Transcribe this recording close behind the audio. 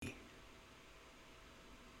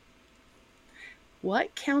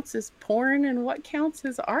what counts as porn and what counts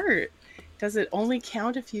as art? Does it only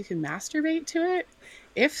count if you can masturbate to it?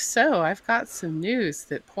 If so, I've got some news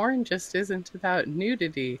that porn just isn't about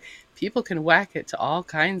nudity. People can whack it to all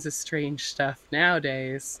kinds of strange stuff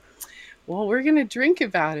nowadays. Well, we're going to drink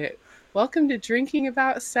about it. Welcome to Drinking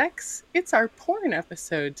About Sex. It's our porn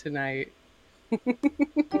episode tonight.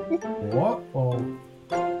 What?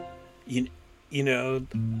 Oh, You,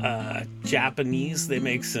 Japanese, they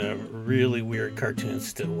make some really weird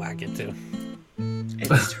cartoons to whack it to.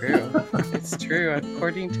 It's true. It's true,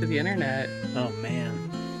 according to the internet. Oh, man.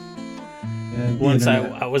 and Once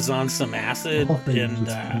internet. I was on some acid Oh, thank and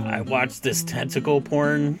you. I watched this tentacle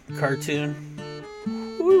porn cartoon.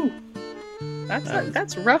 Woo!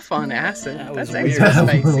 That's rough on acid. That was That's weird. extra Oh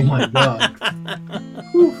spicy. my god.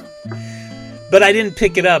 Whew. But I didn't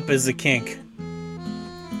pick it up as a kink.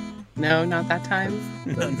 No, not that time.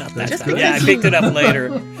 No, not that Just time. Yeah, I because picked it up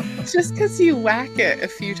later. Just because you whack it a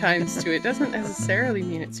few times to it doesn't necessarily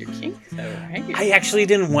mean it's your kink, though, right? I actually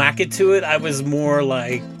didn't whack it to it. I was more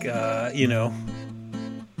like,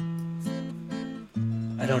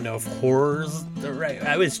 I don't know if horror's the right.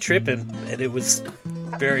 I was tripping, and it was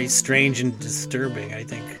very strange and disturbing. I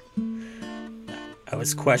think I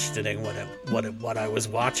was questioning what I was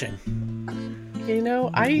watching.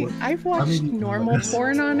 I've watched normal what is-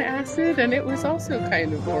 porn on acid, and it was also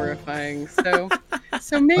kind of horrifying. So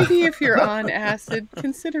maybe if you're on acid,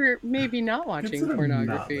 consider maybe not watching Consider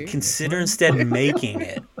pornography. Consider instead making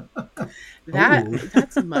it.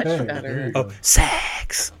 That's much Hey, there better. you Oh, go.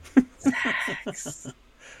 sex. Sex.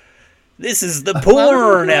 This is the Welcome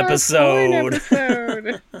porn to our episode. porn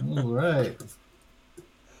episode. All right.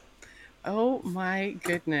 Oh my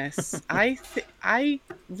goodness. I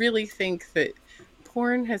really think that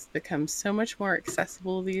porn has become so much more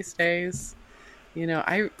accessible these days.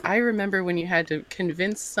 I remember when you had to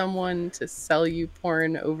convince someone to sell you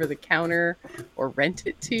porn over the counter or rent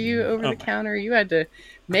it to you over the counter. You had to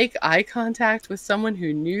make eye contact with someone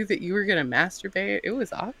who knew that you were going to masturbate. It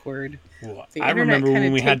was awkward. Well, The I internet remember when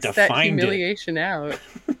kinda we had to takes that find it. humiliation out.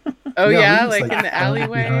 Oh Yeah, we yeah, just, like like, in the hide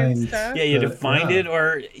alleyway and behind- stuff. Yeah, you had to But, find yeah. it,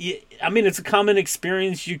 or it's a common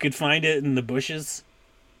experience. You could find it in the bushes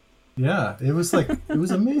Yeah, it was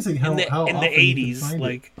amazing how in the how in the often you could 80s. find it.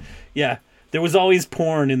 Like, yeah, there was always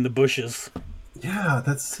porn in the bushes. Yeah,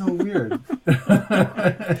 that's so weird.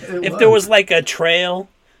 If there was like a trail,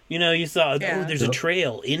 you saw, Yeah. oh, there's a Yep.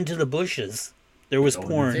 trail into the bushes. There was Oh,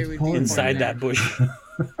 porn There would be porn inside there. that bush.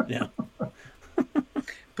 Yeah,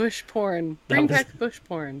 Bush porn. Bring was- back bush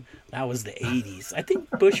porn. that was the 80s. I think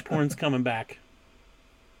bush porn's coming back.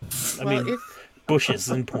 I Well, mean, if bushes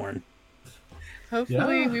and porn.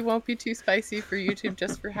 hopefully Yeah. we won't be too spicy for YouTube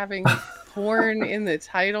just for having porn in the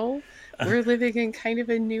title. We're living in kind of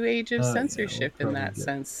a new age of Yeah, censorship we'll in that probably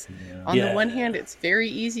sense. Yeah. On the Yeah. one hand, it's very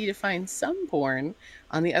easy to find some porn.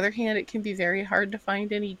 On the other hand, it can be very hard to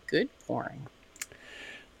find any good porn.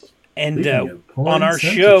 And Speaking of porn on our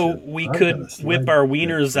censorship, show, we I've could got a slide whip our deck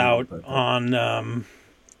wieners for you, out but- on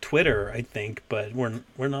Twitter, I think, but we're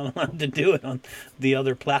not allowed to do it on the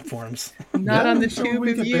other platforms. Not Yeah, on the you sure tube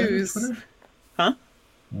we of get banned on views. Twitter? Huh?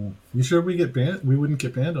 You sure we get banned? We wouldn't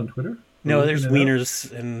get banned on Twitter? No, We're there's looking it up?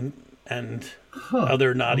 wieners and Huh,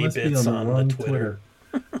 other I naughty must be bits the on the wrong Twitter.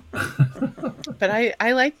 But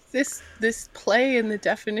I like this play in the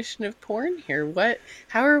definition of porn here.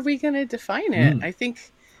 How are we going to define it? I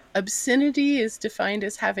think obscenity is defined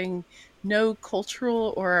as having no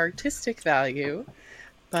cultural or artistic value,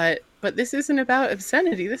 but this isn't about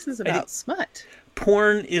obscenity. This is about smut.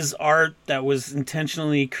 Porn is art that was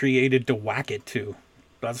intentionally created to whack it to.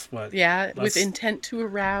 That's what. Yeah, with That's- intent to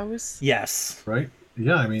arouse. Yes. Right?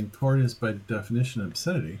 Yeah, I mean, porn is by definition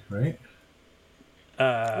obscenity, right?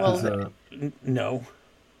 Well, 'Cause, No.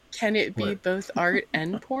 can it be what? both art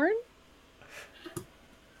and porn?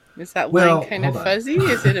 Is that Well, line kind of hold on. fuzzy?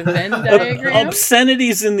 Is it a Venn diagram?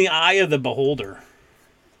 Obscenity's in the eye of the beholder.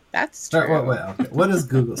 That's true. okay. What does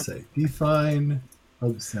Google say? Define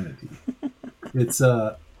obscenity. It's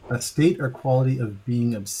a state or quality of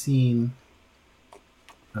being obscene.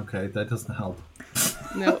 Okay, that doesn't help.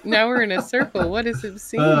 No, now we're in a circle. What does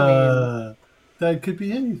obscene mean? That could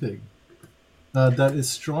be anything. That is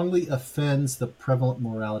strongly offends the prevalent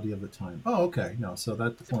morality of the time. Oh, okay. No, so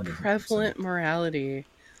that porn is Prevalent morality.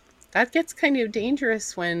 That gets kind of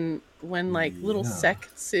dangerous when like little Yeah.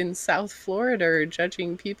 sects in South Florida are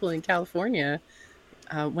judging people in California.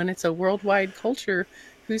 When it's a worldwide culture,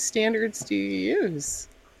 whose standards do you use?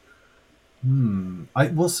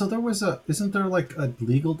 So there was isn't there like a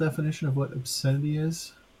legal definition of what obscenity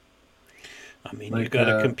is? I mean, Like, you got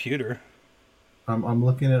a computer. I'm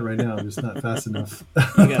looking at it right now. I'm just not fast enough.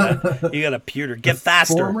 You gotta pewter. Get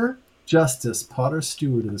faster. Former Justice Potter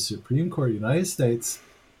Stewart of the Supreme Court of the United States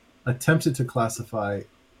attempted to classify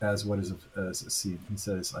as what is as a scene. He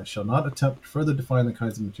says, "I shall not attempt to further define the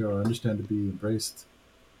kinds of material I understand to be embraced.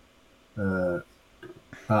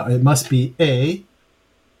 It must be A,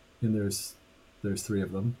 and there's three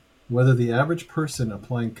of them. Whether the average person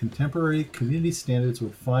applying contemporary community standards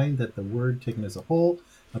would find that the word taken as a whole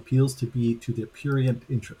appeals to the prurient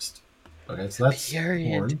interest." Okay, so that's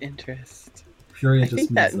Prurient porn. interest. Prurient I just think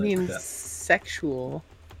means that like means that. sexual.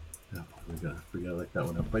 Yeah, we gotta like that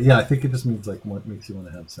one up. But yeah, I think it just means like what makes you want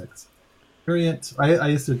to have sex. Prurient. I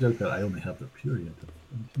used to joke that I only have the prurient of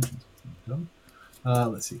intentions.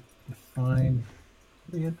 Let's see. Define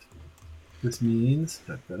prurient. This means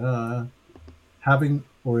having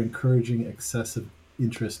or encouraging excessive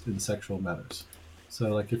interest in sexual matters.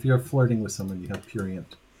 So, like if you're flirting with someone, you have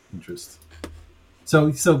prurient interest.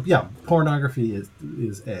 So yeah, pornography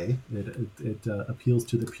is A. It appeals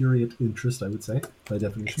to the prurient interest, I would say, by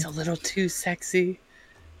definition. It's a little too sexy.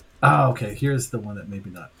 Okay. Here's the one that maybe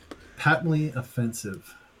not. Patently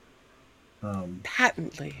offensive.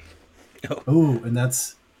 Patently. Oh, and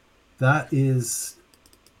that is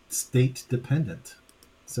state dependent.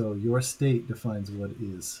 So your state defines what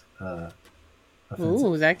is offensive.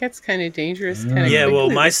 Ooh, that gets kind of dangerous. Yeah. Kind of Yeah, well,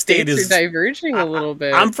 quickly. my The state states is are diverging a little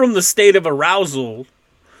bit. I'm from the state of arousal.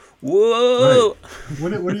 Whoa!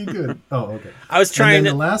 Right. What are you doing? Oh, okay. I was And trying then to.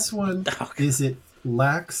 the last one Okay. is it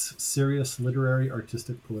lacks serious literary,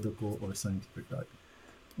 artistic, political, or scientific value.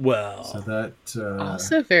 Well, So that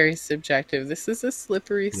Also very subjective. This is a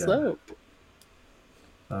slippery Yeah. slope.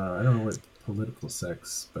 I don't know what political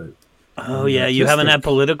sex, but oh yeah, you haven't had artistic.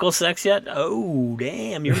 political sex yet? Oh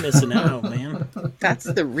damn, you're missing out, man. That's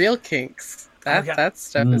the real kinks. Okay. That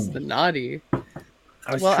stuff is Mm. the naughty.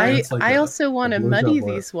 I was Well, trying. It's like I a- also want a to blowjob muddy on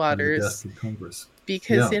these the waters desk in Congress.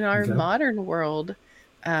 because Yeah, in our okay. modern world,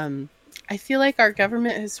 I feel like our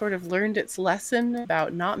government has sort of learned its lesson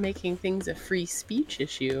about not making things a free speech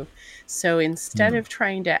issue. So instead of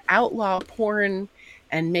trying to outlaw porn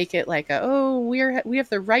and make it like we have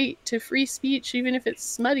the right to free speech even if it's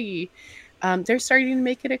smutty, they're starting to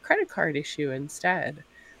make it a credit card issue instead.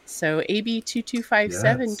 So AB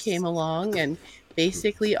 2257 Yes. came along and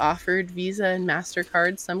basically offered Visa and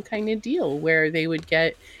MasterCard some kind of deal where they would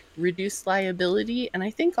get reduced liability and I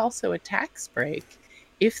think also a tax break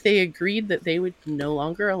if they agreed that they would no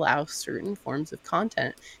longer allow certain forms of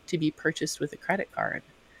content to be purchased with a credit card.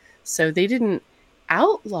 So they didn't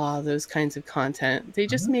outlaw those kinds of content, they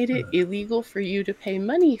just made it illegal for you to pay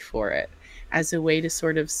money for it as a way to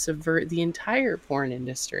sort of subvert the entire porn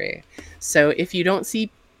industry. So if you don't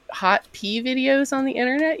see hot pee videos on the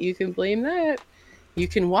internet, you can blame that. You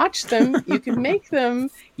can watch them, you can make them.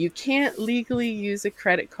 You can't legally use a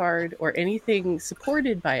credit card or anything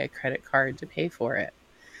supported by a credit card to pay for it.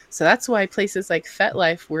 So that's why places like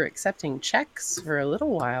FetLife were accepting checks for a little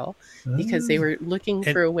while because they were looking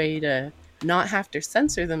And- for a way to not have to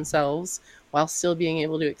censor themselves while still being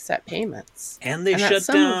able to accept payments. And they And shut that's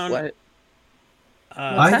some of down what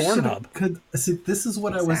I Pornhub. could see. This is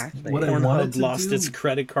what Exactly. I wanted Pornhub to lost do. its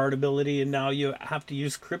credit card ability, and now you have to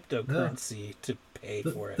use cryptocurrency to pay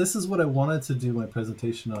for it. This is what I wanted to do my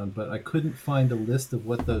presentation on, but I couldn't find a list of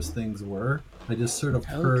what those things were. I just sort of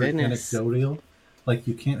Oh, heard goodness. anecdotal, like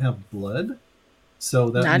you can't have blood, so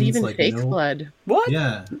that not means even like fake no, blood. What?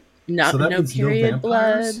 Yeah, Not so that no means period no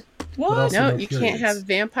blood. vampires, What? but also No, no you can't periods. have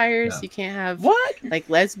vampires. Yeah. You can't have What? like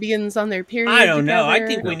lesbians on their period. I don't know. I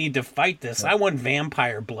together. think we need to fight this. I want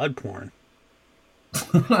vampire blood porn.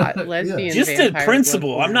 Hot lesbian Just a vampire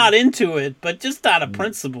principle. blood I'm not into it, but just out of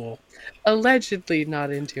principle. allegedly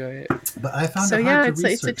not into it. But I found So it yeah, hard it's to a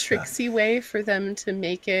research tricksy way for them to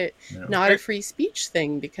make it Yeah. not a free speech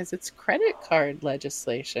thing because it's credit card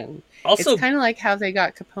legislation. Also, It's kind of like how they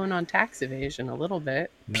got Capone on tax evasion a little bit.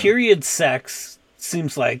 period sex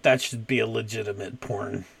seems like that should be a legitimate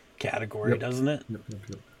porn category, Yep. doesn't it? Yep, yep,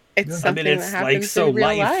 yep. It's Yeah. I mean, something it's that like happens so in real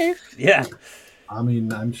life. life. Yeah. I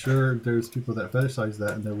mean, I'm sure there's people that fetishize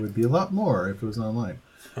that, and there would be a lot more if it was online.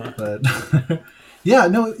 But yeah,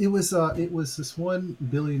 no, it was this one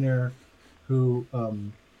billionaire who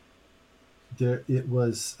it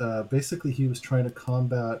was basically he was trying to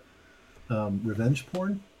combat revenge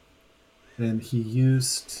porn, and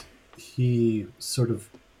he sort of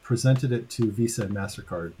presented it to Visa and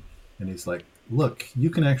MasterCard, and he's like, look, you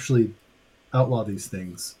can actually outlaw these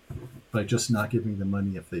things by just not giving them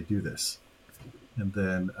money if they do this. And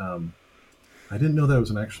then I didn't know that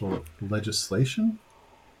was an actual legislation.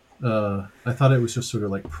 I thought it was just sort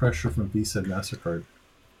of like pressure from Visa and MasterCard.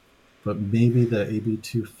 but maybe the AB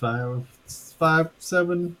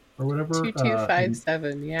 2557 or whatever. And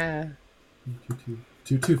 2257, yeah.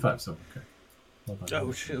 2257. Okay.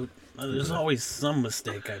 Oh shoot! There's always some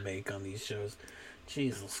mistake I make on these shows.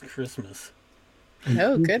 Jesus Christmas.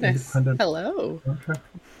 Oh goodness. Independent. Hello. Okay.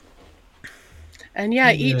 And yeah,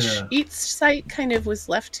 Yeah. each site kind of was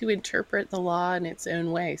left to interpret the law in its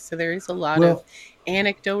own way. So there is a lot of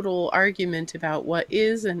anecdotal argument about what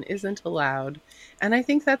is and isn't allowed. And I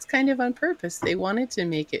think that's kind of on purpose. They wanted to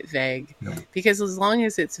make it vague because as long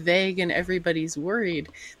as it's vague and everybody's worried,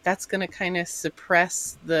 that's going to kind of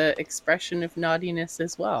suppress the expression of naughtiness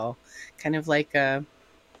as well. Kind of like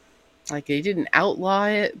they didn't outlaw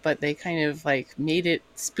it, but they kind of like made it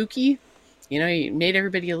spooky. You know, you made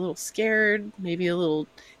everybody a little scared, maybe a little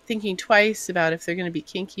thinking twice about if they're going to be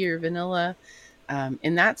kinky or vanilla.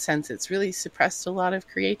 In that sense, it's really suppressed a lot of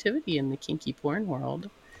creativity in the kinky porn world.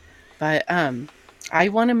 But I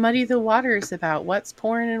want to muddy the waters about what's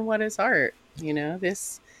porn and what is art. You know,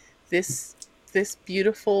 this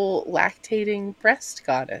beautiful lactating breast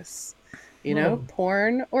goddess. You know,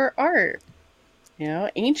 porn or art. You know,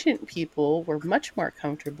 ancient people were much more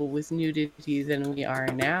comfortable with nudity than we are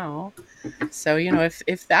now. So, you know,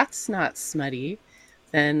 if that's not smutty,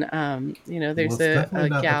 then, you know, there's well, a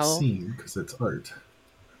gal. Obscene because it's art.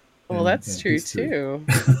 Well, that's true too.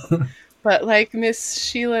 But like Miss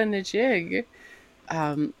Sheila Najig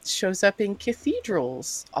shows up in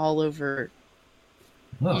cathedrals all over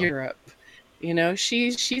Europe. You know,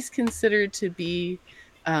 she's considered to be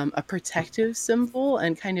a protective symbol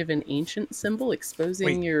and kind of an ancient symbol,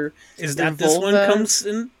 exposing your Is your that this vulva. one comes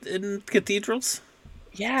in cathedrals?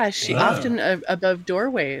 Yeah, she often above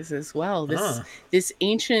doorways as well. This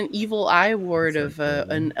ancient evil eye ward of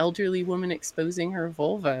an elderly woman exposing her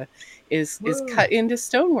vulva is cut into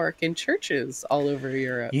stonework in churches all over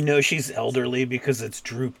Europe. You know she's elderly because it's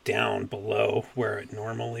drooped down below where it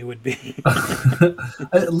normally would be.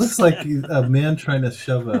 It looks like a man trying to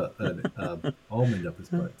shove an almond up his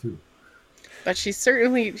butt too. But she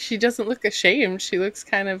doesn't look ashamed. She looks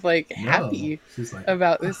kind of like happy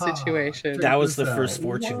about this situation. That was the first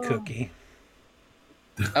fortune cookie.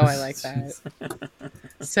 Oh, I like that.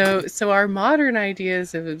 So our modern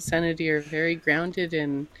ideas of obscenity are very grounded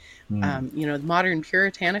in, you know, modern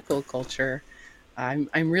puritanical culture. I'm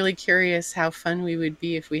really curious how fun we would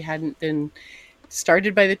be if we hadn't been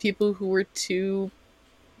started by the people who were too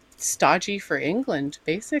stodgy for England,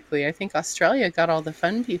 basically. I think Australia got all the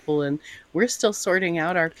fun people, and we're still sorting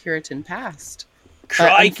out our Puritan past.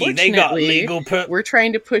 Crikey, they got legal... we're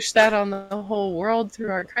trying to push that on the whole world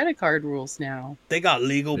through our credit card rules now. They got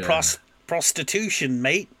legal prostitution,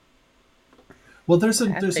 mate. Well, there's a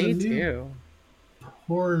new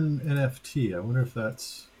porn NFT. I wonder if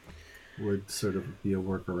that's would sort of be a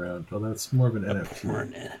workaround. Oh, that's more of an NFT.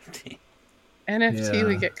 Porn NFT. NFT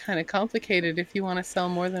would get kind of complicated if you want to sell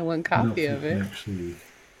more than one copy of it. Actually,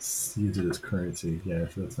 use it as currency. Yeah,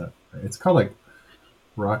 so that's not. It's called like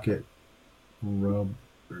Rocket Rub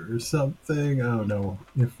or something. I don't know.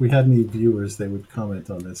 If we had any viewers, they would comment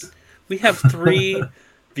on this. We have 3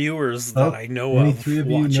 viewers that I know of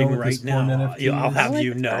watching right now. I'll have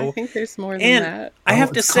you know. I think there's more than that. I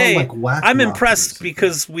have to say, I'm impressed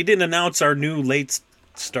because we didn't announce our new late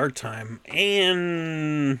start time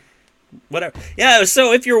and whatever. Yeah,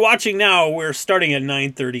 so if you're watching now, we're starting at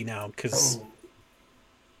 9:30 now because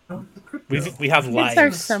we have lives. It's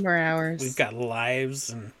our summer hours. We've got lives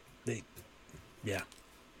and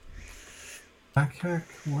Backhack?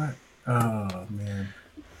 What? Oh man.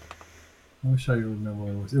 I wish I remember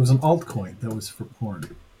what it was. It was an altcoin that was for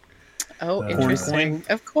porn. Oh, interesting.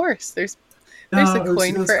 Of course. There's a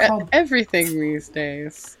coin for everything these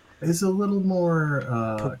days. It's a little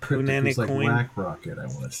more cryptic. It's like Whack Rocket, I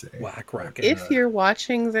want to say. Whack Rocket. If you're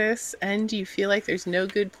watching this and you feel like there's no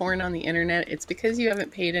good porn on the internet, it's because you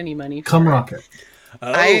haven't paid any money for it. Rocket.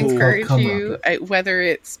 I encourage you, whether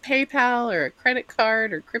it's PayPal or a credit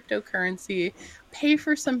card or cryptocurrency, pay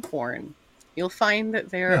for some porn. You'll find that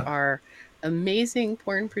there are amazing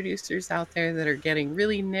porn producers out there that are getting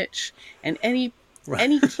really niche, and any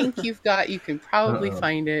kink you've got, you can probably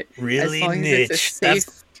find it. Really as long niche. As it's a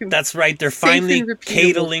safe, that's right. They're finally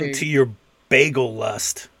catering to your bagel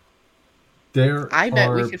lust. I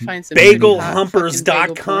bet we could find some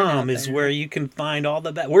BagelHumpers.com is where you can find all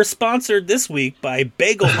the we're sponsored this week by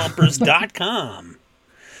BagelHumpers.com.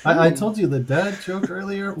 I told you the dad joke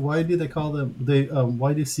earlier. Why do they call them?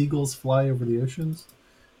 Why do seagulls fly over the oceans?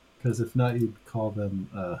 Because if not, you'd call them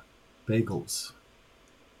bagels.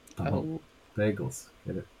 Bagels.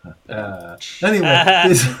 Get it? Anyway,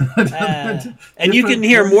 And you can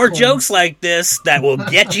hear different more porn jokes like this that will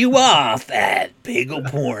get you off at These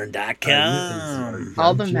piggleporn.com. are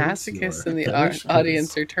All the jokes, masochists you in the fetish audience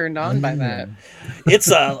kids. are turned on by that. It's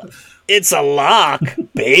a lock.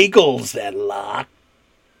 Bagels that lock.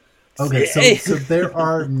 Okay, Hey. so there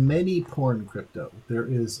are many porn crypto. There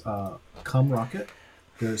is Cum Rocket,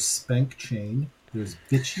 there's Spank Chain, there's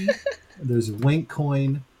Bitchy, there's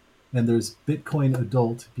Winkcoin, and there's Bitcoin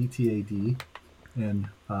Adult (BTAD), and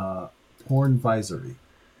Porn Visory.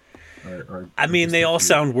 I mean, just they a all few.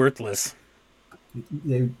 sound worthless.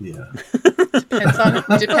 Yeah.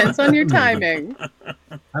 Depends on your timing.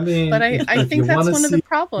 I mean, But I if think you that's wanna one of the see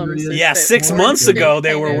problems. serious Is Yeah, that 6 porn months didn't ago they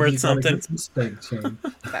kind were of- worth you gotta something. get some Spank Chain.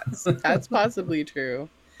 That's possibly true.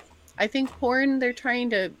 I think porn, they're trying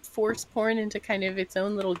to force porn into kind of its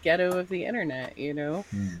own little ghetto of the internet, you know?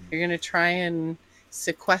 They're going to try and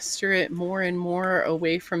sequester it more and more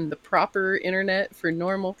away from the proper internet for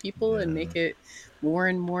normal people and make it more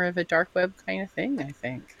and more of a dark web kind of thing, I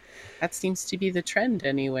think. That seems to be the trend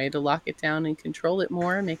anyway, to lock it down and control it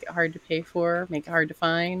more, make it hard to pay for, make it hard to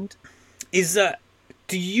find.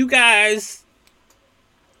 Do you guys,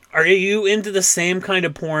 are you into the same kind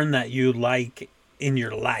of porn that you like in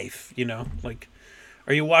your life? You know, like,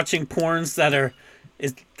 are you watching porns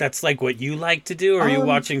that's like what you like to do, or are you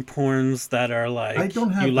watching porns that are like I don't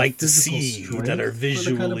have you the like to physical see, strength that are for the kind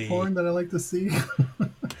visually? of porn that I like to see.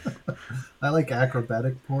 I like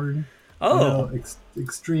acrobatic porn. Oh,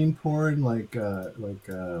 Extreme porn like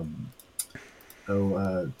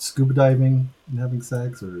scuba diving and having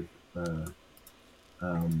sex, or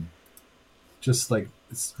just like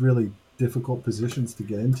it's really difficult positions to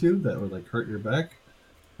get into that would like hurt your back.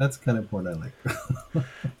 That's the kind of porn I like.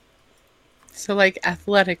 So, like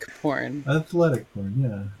athletic porn. Athletic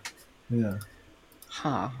porn, yeah.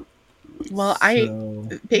 Huh. Well, So,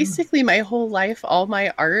 basically my whole life, all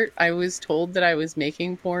my art, I was told that I was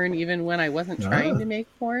making porn even when I wasn't trying to make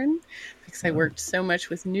porn, because I worked so much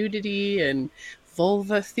with nudity and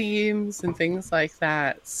vulva themes and things like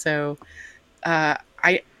that. So I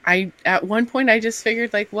at one point I just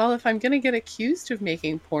figured, like, well, if I'm gonna get accused of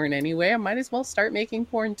making porn anyway, I might as well start making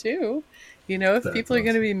porn too. You know, if That's people are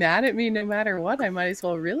gonna awesome. be mad at me no matter what, I might as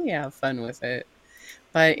well really have fun with it.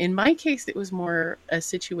 But in my case, it was more a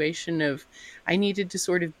situation of I needed to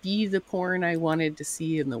sort of be the porn I wanted to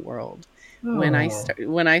see in the world. When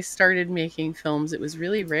I started making films, it was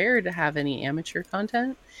really rare to have any amateur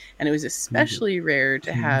content, and it was especially rare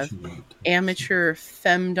to have amateur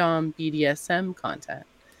femdom BDSM content.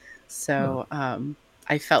 So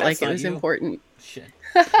I felt That's like it not was you. important. shit.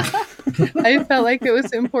 I felt like it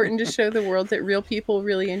was important to show the world that real people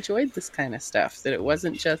really enjoyed this kind of stuff, that it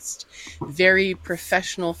wasn't just very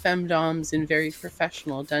professional femdoms in very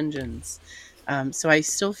professional dungeons. So I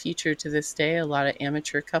still feature to this day a lot of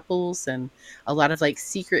amateur couples and a lot of like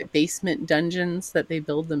secret basement dungeons that they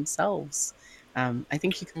build themselves. I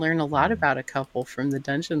think you can learn a lot about a couple from the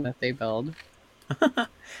dungeon that they build.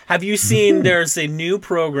 Have you seen? There's a new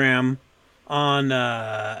program on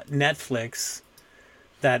Netflix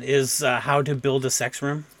that is how to build a sex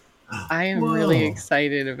room. I am really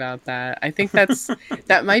excited about that. I think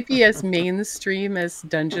that might be as mainstream as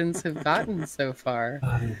dungeons have gotten so far.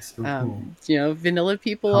 It's so cool. You know, vanilla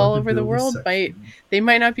people How all to over the build a world sex room. they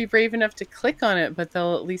might not be brave enough to click on it, but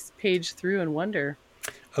they'll at least page through and wonder.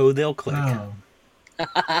 Oh, they'll click. Wow.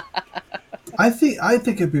 I think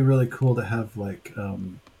it'd be really cool to have like a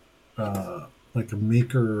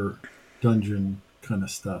maker dungeon kind of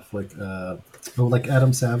stuff, like like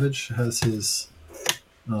Adam Savage has his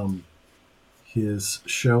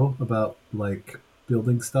show about like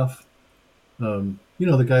building stuff. You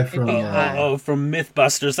know, the guy from From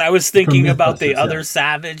Mythbusters. I was thinking about the Mythbusters, other yeah.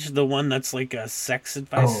 Savage, the one that's like a sex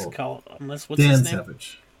advice columnist. What's Dan his name?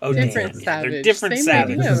 Savage. Oh, Different Dan. Savage. Yeah, they're different Same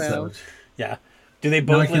Savages. idea, Different though. Savage. Yeah. Do they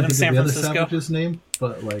Now I both can't live in think San of the other Francisco? Savage's name,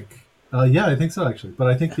 but like, yeah, I think so actually. But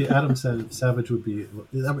I think the Adam Savage would be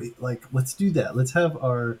like, let's do that. Let's have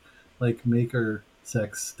our like maker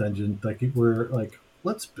sex dungeon. Like we're like,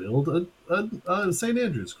 let's build a St.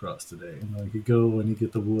 Andrew's cross today. And like you go and you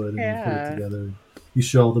get the wood and you put it together. You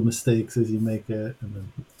show all the mistakes as you make it, and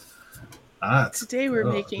then Today we're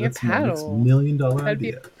making a that's my next paddle. $1 million That'd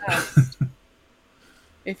be idea. fast.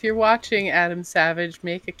 If you're watching, Adam Savage,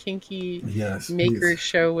 make a kinky Yes, maker please.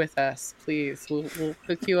 show with us, please. We'll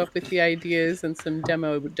hook you up with the ideas and some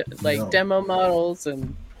demo models,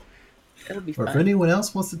 and it'll be Or if fun. anyone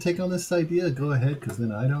else wants to take on this idea, go ahead, because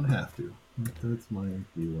then I don't have to. That's my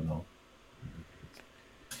view and all.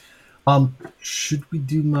 Should we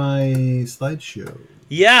do my slideshow?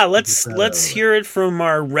 Yeah, let's hear it from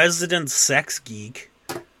our resident sex geek.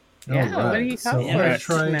 Yeah, what do you got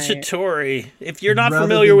for us tonight? Tori. If you're not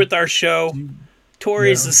familiar with our show,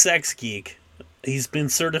 Tori's a sex geek. He's been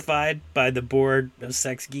certified by the Board of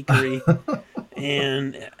Sex Geekery,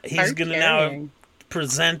 and he's going to now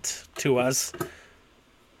present to us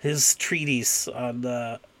his treatise on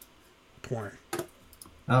the porn.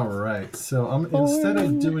 All right. So instead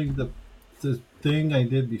of doing the thing I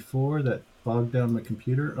did before that bogged down my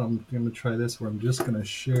computer, I'm going to try this where I'm just going to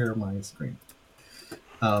share my screen.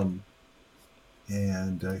 And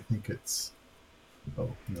I think it's... Oh,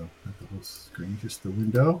 no, not the whole screen, just the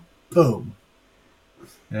window. Boom.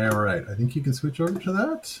 All right. I think you can switch over to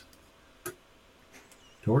that.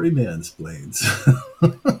 Tori mansplains.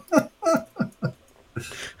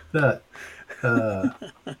 That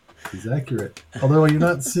is accurate. Although you're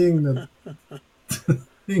not seeing the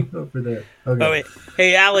thing over there. Okay. Oh, wait.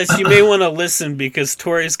 Hey, Alice, you may want to listen because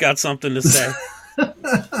Tori's got something to say.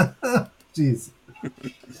 Jeez.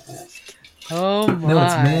 Oh my. No,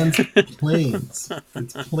 it's man's planes.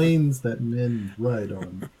 It's planes that men ride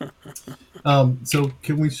on. So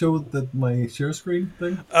can we show my share screen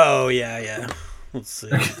thing? Oh, yeah. Let's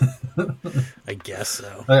see. I guess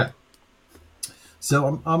so. Okay.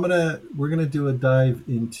 So we're gonna do a dive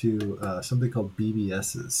into something called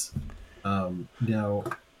BBSs. Now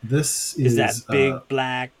this is that big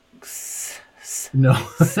black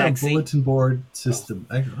sexy bulletin board system.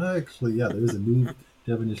 Actually, yeah, there is a new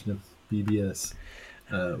definition of BBS,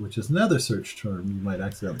 which is another search term you might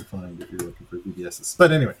accidentally find if you're looking for BBSs.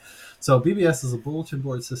 But anyway, so BBS is a bulletin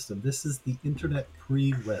board system. This is the internet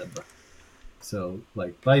pre-web. So,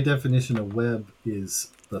 like, by definition, a web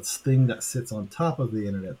is that thing that sits on top of the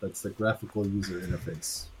internet. That's the graphical user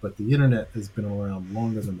interface. But the internet has been around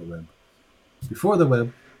longer than the web. Before the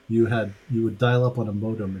web, you would dial up on a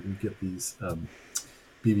modem and you'd get these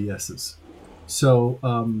BBSs. So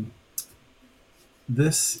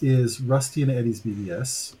this is Rusty and Eddie's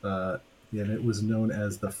BBS, and it was known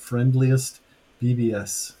as the friendliest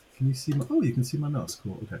BBS. Can you see you can see my mouse.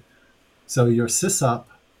 Cool. Okay. So your sysop,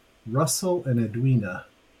 Russell and Edwina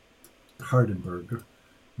Hardenberg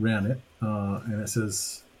ran it, and it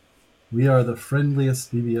says, "We are the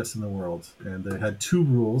friendliest BBS in the world." And they had two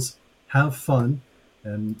rules: have fun,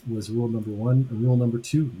 and was rule number 1. And rule number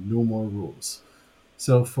 2: no more rules.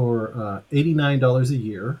 So for $89 a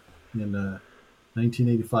year in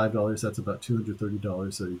 $1985, that's about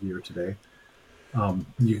 $230 a year today.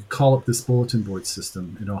 You could call up this bulletin board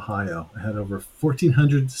system in Ohio. It had over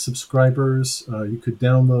 1,400 subscribers. You could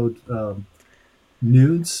download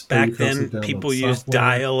nudes. Back then, people used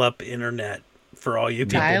dial-up internet. For all you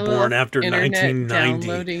people born after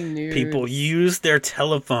 1990, people used their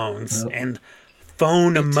telephones and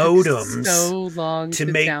phone modems so long to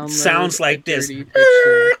make sounds like this.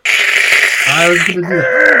 I was going to do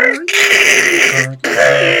it.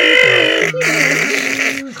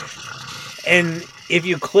 And if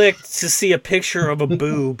you clicked to see a picture of a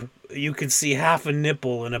boob, you could see half a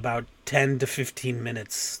nipple in about 10 to 15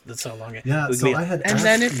 minutes. That's how long it would be. And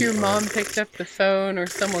then if your mom picked up the phone or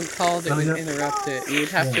someone called, it would interrupt it. You'd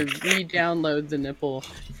have to re-download the nipple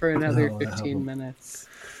for another 15 minutes.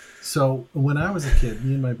 So when I was a kid,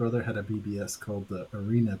 me and my brother had a BBS called the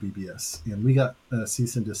Arena BBS, and we got a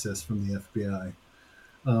cease and desist from the FBI.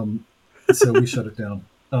 So we shut it down.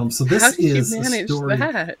 So this How did is you manage a story.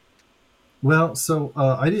 That? Well, so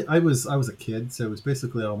I was a kid, so it was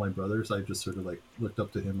basically all my brothers. I just sort of like looked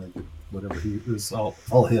up to him and did whatever it was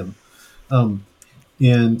all him. And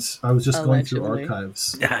I was just going through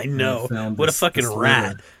archives. I know. What a fucking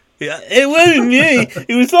rat. Yeah, it wasn't me.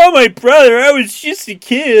 It was all my brother. I was just a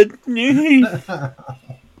kid.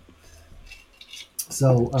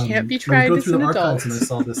 So can't be tried as an adult. And I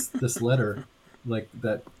saw this letter, like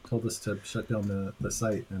that told us to shut down the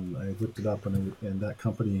site, and I looked it up, and that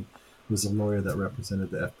company was a lawyer that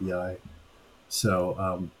represented the FBI.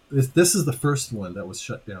 So this is the first one that was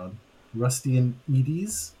shut down. Rusty and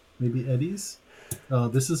Eddie's, maybe Eddie's.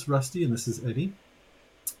 This is Rusty and this is Eddie.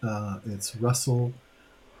 It's Russell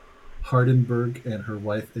Hardenberg and her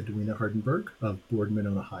wife Edwina Hardenberg of Boardman,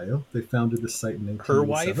 Ohio. They founded the site in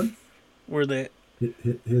 1987. Her wife? Were they?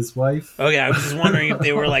 His wife. Oh yeah, I was just wondering if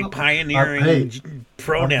they were like pioneering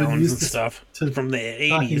pronouns and stuff from the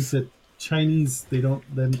 80s. Chinese, they don't.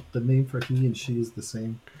 Then the name for he and she is the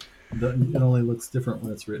same. It only looks different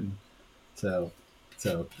when it's written. So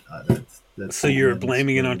that's so you're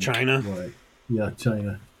blaming it on China? Yeah,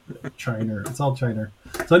 China. It's all China.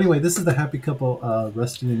 So anyway, this is the happy couple,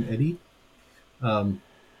 Rusty and Eddie,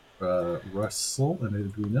 Russell and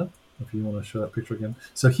Edwina, if you want to show that picture again.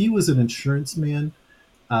 So he was an insurance man,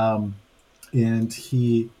 um, and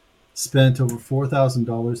he spent over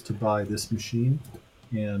 $4,000 to buy this machine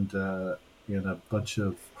and a bunch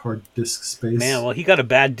of hard disk space. Man, well, he got a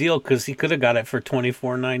bad deal because he could have got it for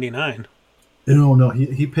 $24.99. No,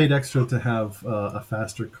 he paid extra to have a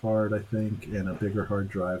faster card, I think, and a bigger hard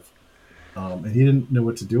drive. And he didn't know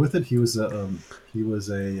what to do with it. He was a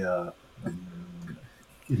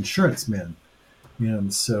insurance man,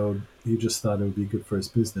 and so he just thought it would be good for his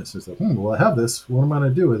business. He's like, well, I have this. What am I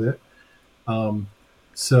going to do with it?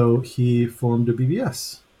 So he formed a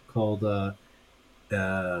BBS called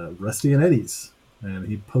Rusty and Eddie's, and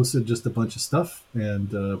he posted just a bunch of stuff,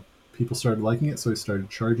 and people started liking it, so he started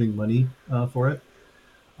charging money for it.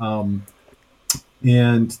 And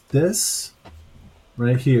this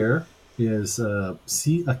right here is a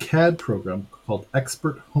CAD program called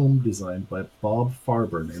Expert Home Design by Bob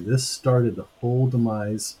Farburn, and this started the whole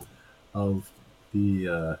demise of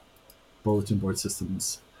the bulletin board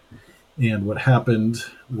systems. And what happened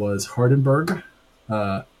was Hardenberg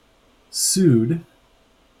sued.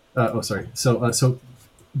 So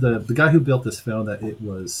the guy who built this found that it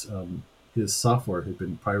was his software had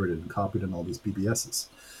been pirated and copied in all these BBSs.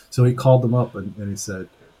 So he called them up and he said,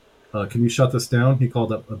 can you shut this down? He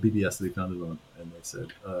called up a BBS that he found it on, and they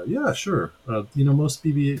said, yeah, sure. Most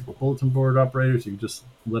bulletin board operators, you just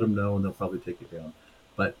let them know and they'll probably take it down.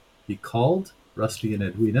 But he called Rusty and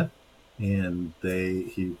Edwina, and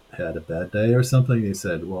he had a bad day or something. He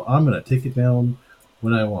said, well, I'm going to take it down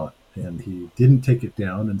when I want. And he didn't take it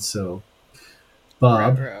down, and so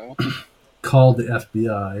Bob called the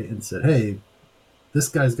FBI and said, hey, this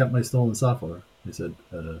guy's got my stolen software. They said,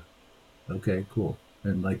 okay, cool.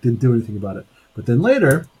 And didn't do anything about it. But then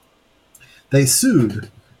later, they sued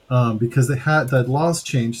because they had the laws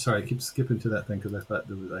changed. Sorry, I keep skipping to that thing because I thought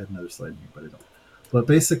I had another slide here, but I don't. But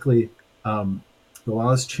basically, the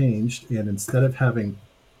laws changed, and instead of having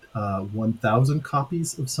 1,000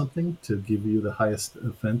 copies of something to give you the highest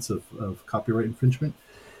offense of copyright infringement,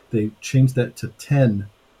 they changed that to 10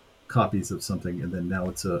 copies of something, and then now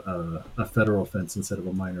it's a federal offense instead of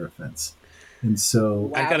a minor offense. And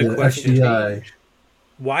so I got a question. FBI,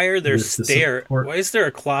 why are there stairs? Why is there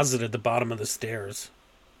a closet at the bottom of the stairs?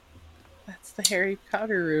 That's the Harry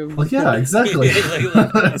Potter room. Well, yeah, exactly.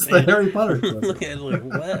 It's the Harry Potter closet.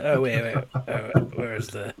 What? Oh, wait. Where's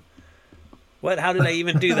the... What? How did I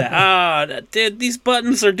even do that? Dude, these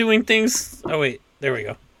buttons are doing things... Oh, wait. There we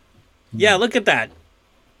go. Yeah, look at that.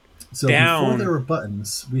 So before there were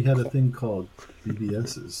buttons, we had a thing called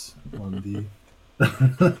BBSs on the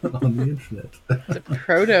on the internet. The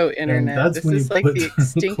proto-internet. This is like the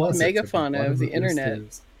extinct megafauna of the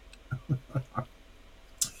internet.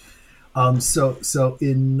 So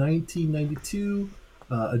in 1992,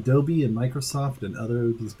 Adobe and Microsoft and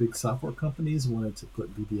other these big software companies wanted to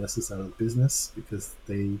put BBSs out of business because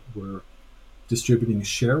they were distributing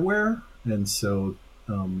shareware, and so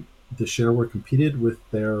the shareware competed with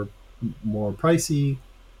their more pricey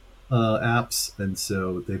apps, and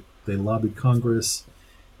so they lobbied Congress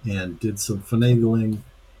and did some finagling,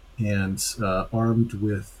 and armed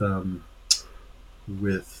with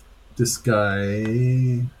this guy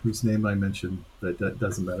whose name I mentioned, but that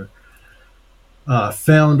doesn't matter,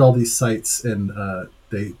 found all these sites, and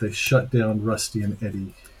they shut down Rusty and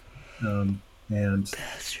Eddie, and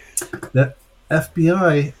that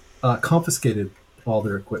FBI confiscated all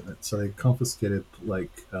their equipment. So they confiscated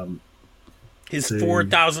his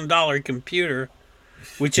 $4,000 computer,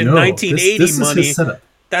 which in 1980 money,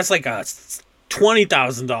 that's like a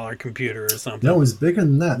 $20,000 computer or something. No, it was bigger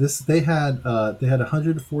than that. They had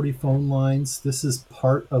 140 phone lines. This is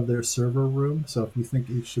part of their server room. So if you think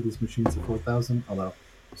each of these machines are 4,000, although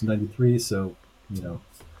it's 93, so damn,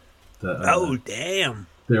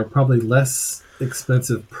 they're probably less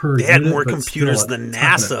expensive per unit. They had more but computers than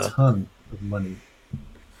NASA. A ton of money.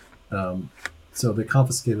 So they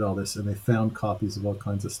confiscated all this, and they found copies of all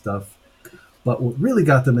kinds of stuff. But what really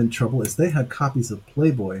got them in trouble is they had copies of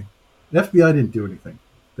Playboy. The FBI didn't do anything.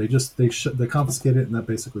 They confiscated it, and that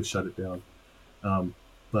basically shut it down.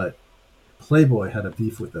 But Playboy had a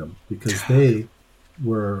beef with them because they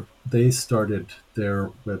started their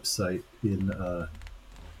website in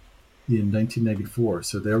 1994.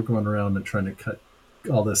 So they were going around and trying to cut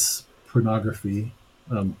all this pornography.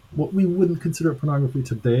 What we wouldn't consider pornography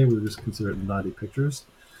today, we would just consider it naughty pictures.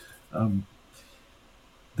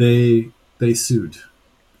 They sued,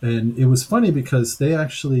 and it was funny because they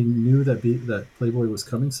actually knew that Playboy was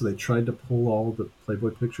coming, so they tried to pull all the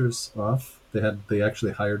Playboy pictures off. They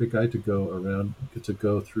actually hired a guy to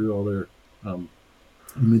go through all their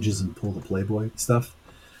images and pull the Playboy stuff.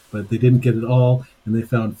 but they didn't get it all, and they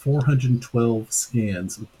found 412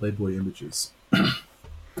 scans of Playboy images.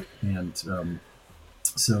 And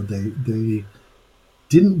so they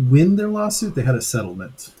didn't win their lawsuit. They had a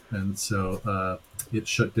settlement, and so it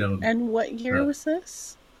shut down. And what year was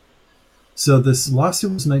this? So this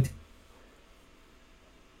lawsuit was 19.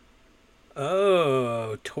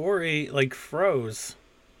 Oh, Tori froze.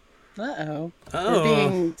 Uh-oh. Oh. We're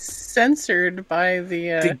being censored by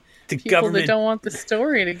the people government. that don't want the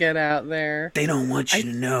story to get out there. They don't want you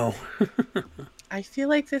to know. I feel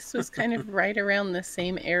like this was kind of right around the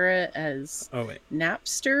same era as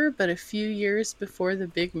Napster, but a few years before the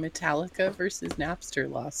big Metallica versus Napster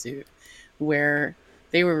lawsuit, where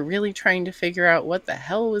they were really trying to figure out what the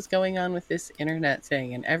hell was going on with this internet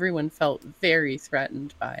thing, and everyone felt very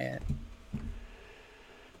threatened by it.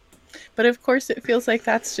 But of course, it feels like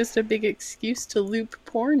that's just a big excuse to loop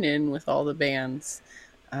porn in with all the bands.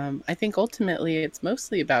 I think ultimately it's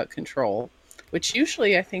mostly about control, which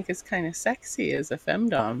usually I think is kind of sexy as a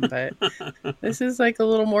femdom, but this is like a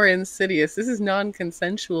little more insidious. This is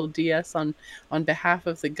non-consensual DS on behalf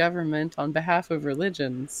of the government, on behalf of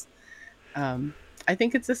religions. I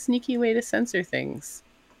think it's a sneaky way to censor things,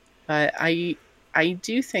 but I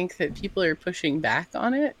do think that people are pushing back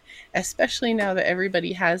on it, especially now that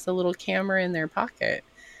everybody has a little camera in their pocket.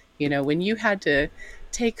 You know, when you had to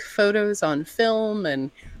take photos on film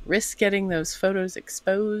and risk getting those photos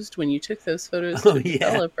exposed when you took those photos to a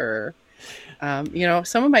developer. You know,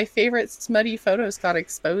 some of my favorite smutty photos got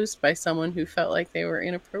exposed by someone who felt like they were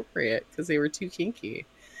inappropriate because they were too kinky.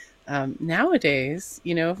 Nowadays,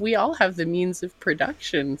 you know, if we all have the means of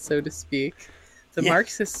production, so to speak, the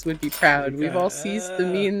Marxists would be proud. We've all seized the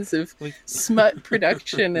means of smut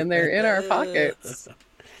production and they're in our pockets.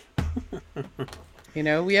 You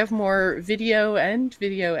know, we have more video and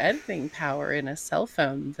video editing power in a cell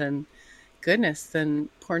phone than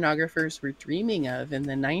pornographers were dreaming of in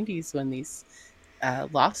the 90s when these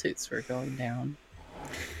lawsuits were going down.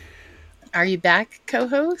 Are you back,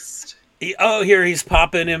 co-host? Oh, here he's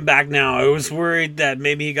popping in back now. I was worried that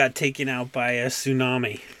maybe he got taken out by a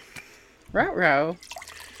tsunami. Ruh-roh.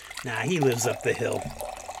 Nah, he lives up the hill.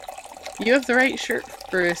 You have the right shirt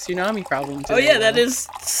for a tsunami problem today. Oh yeah, that is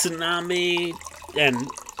tsunami and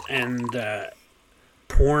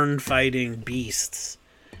porn fighting beasts.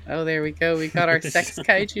 Oh, there we go. We got our sex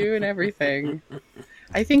kaiju and everything.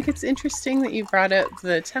 I think it's interesting that you brought up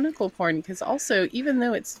the tentacle porn, because also, even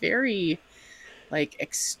though it's very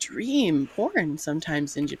extreme porn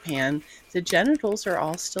sometimes in Japan, the genitals are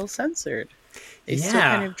all still censored. They still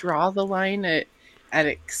kind of draw the line at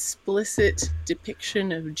explicit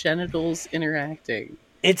depiction of genitals interacting.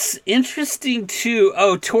 It's interesting too.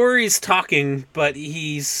 Oh, Tori's talking, but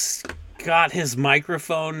he's got his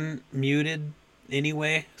microphone muted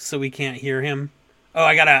anyway, so we can't hear him. Oh,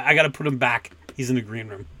 I gotta put him back. He's in the green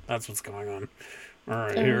room. That's what's going on. All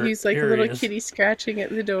right, he's like a little kitty scratching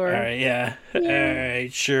at the door. All right, yeah. All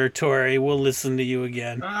right, sure, Tori, we'll listen to you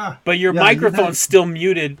again. But your microphone's still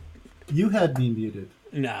muted. You had me muted.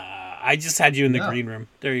 Nah, I just had you in the green room.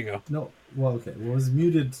 There you go. No, well, okay. Well, it was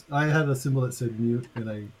muted. I had a symbol that said mute, and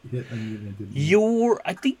I hit unmute and it didn't mute.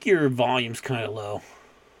 I think your volume's kind of low.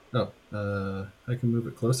 Oh, I can move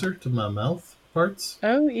it closer to my mouth parts.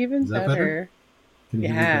 Oh, even better. Can you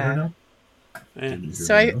hear me better now?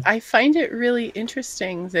 So I find it really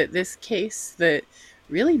interesting that this case that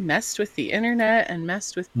really messed with the internet and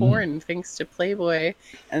messed with porn thanks to Playboy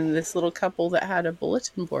and this little couple that had a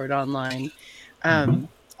bulletin board online,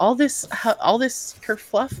 all this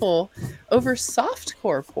kerfluffle over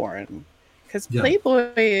softcore porn, because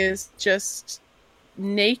Playboy is just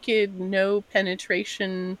naked, no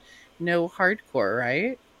penetration, no hardcore,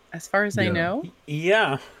 right? As far as I know.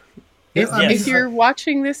 Yeah. If you're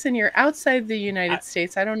watching this and you're outside the United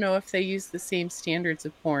States, I don't know if they use the same standards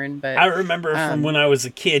of porn, but I remember from when I was a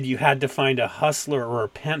kid, you had to find a Hustler or a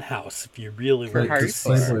Penthouse if you really were to see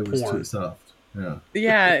porn. Was too soft.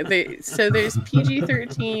 Yeah. So there's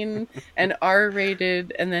PG-13 and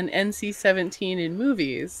R-rated, and then NC-17 in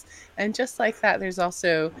movies, and just like that, there's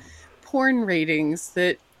also porn ratings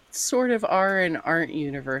that sort of are and aren't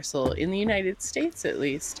universal in the United States, at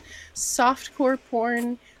least. Softcore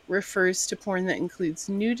porn refers to porn that includes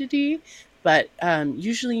nudity, but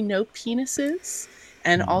usually no penises,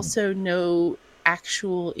 and also no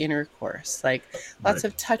actual intercourse. Like lots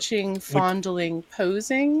of touching, fondling,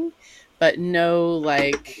 posing, but no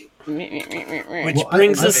Which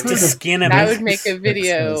brings us to Skinemax. That would make a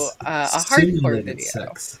video a hardcore video.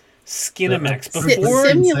 Sex. Skinemax.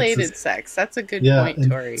 Simulated sex. That's a good point,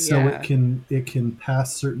 Tori. So it can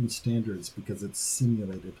pass certain standards because it's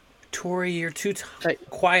simulated. Tori, you're too But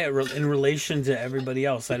quiet in relation to everybody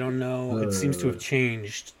else. I don't know. It seems to have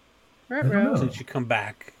changed I don't know. since you come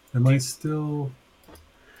back. Am I still?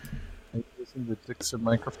 Are you using the Dixon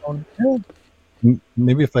microphone? Yeah.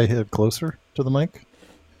 Maybe if I hit closer to the mic.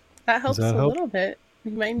 that helps that a help? little bit.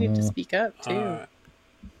 You might need to speak up too.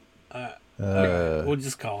 We'll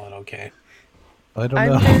just call it okay. I don't I'm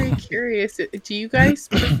know. very curious. Do you guys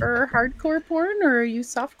prefer hardcore porn or are you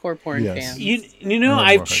softcore porn Yes. fans? You know, No,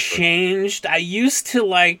 I've more hardcore. changed. I used to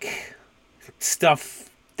like stuff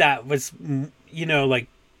that was, like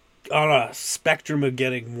on a spectrum of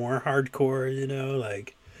getting more hardcore,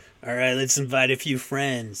 like, all right, let's invite a few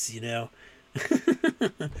friends,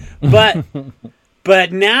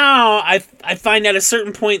 but now I find at a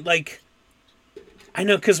certain point, like, I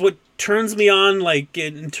know, because what turns me on, like,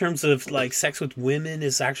 in terms of like sex with women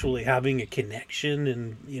is actually having a connection,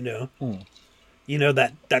 and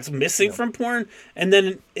that's missing from porn. And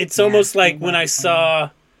then it's almost like when I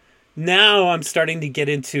saw, now I'm starting to get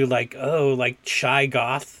into like, like Shy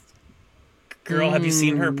Goth girl. Have you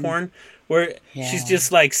seen her porn? Where she's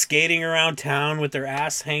just like skating around town with her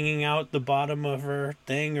ass hanging out the bottom of her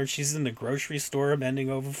thing, or she's in the grocery store bending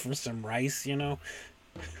over for some rice, And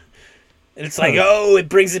it's like, it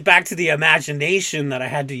brings it back to the imagination that I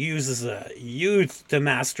had to use as a youth to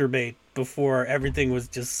masturbate before everything was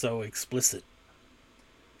just so explicit.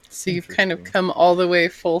 So you've kind of come all the way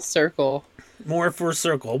full circle. More full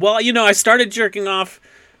circle. Well, I started jerking off.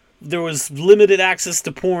 There was limited access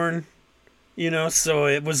to porn. So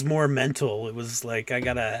it was more mental. It was like, I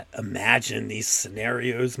gotta imagine these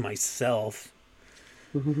scenarios myself.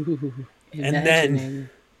 Ooh, and then,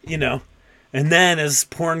 and then as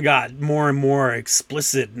porn got more and more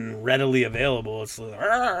explicit and readily available, it's like,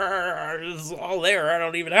 it's all there. I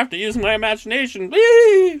don't even have to use my imagination.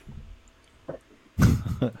 Whee!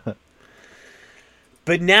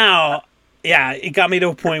 But now, it got me to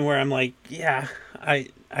a point where I'm like, I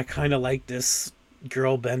kind of like this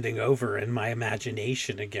girl bending over in my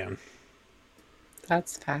imagination again.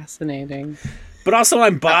 That's fascinating. But also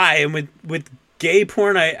I'm bi, and with gay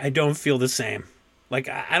porn, I don't feel the same. Like,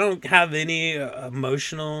 I don't have any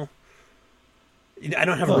emotional, I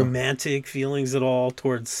don't have romantic feelings at all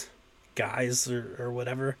towards guys or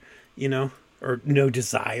whatever, or no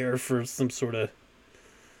desire for some sort of,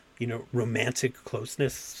 romantic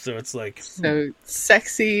closeness. So it's like, so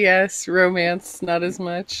sexy, yes, romance, not as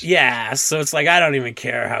much. Yeah, so it's like, I don't even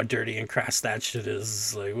care how dirty and crass that shit is.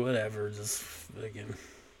 It's like, whatever, just fucking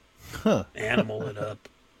animal it up.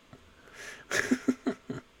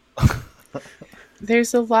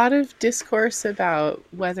 There's a lot of discourse about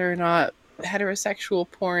whether or not heterosexual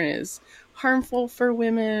porn is harmful for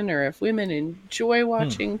women, or if women enjoy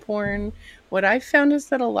watching porn. What I've found is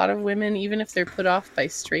that a lot of women, even if they're put off by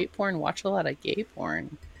straight porn, watch a lot of gay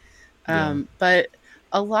porn. But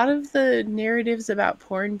a lot of the narratives about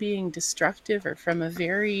porn being destructive are from a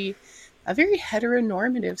very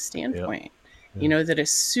heteronormative standpoint. That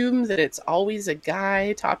assume that it's always a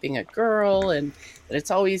guy topping a girl, and that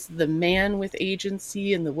it's always the man with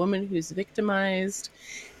agency and the woman who's victimized.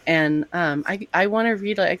 And I want to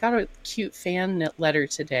read, I got a cute fan letter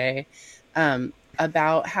today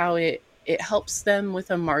about how it helps them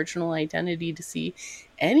with a marginal identity to see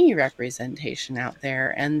any representation out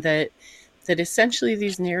there, and that essentially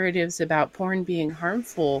these narratives about porn being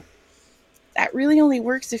harmful, that really only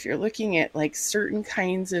works if you're looking at like certain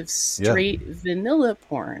kinds of straight vanilla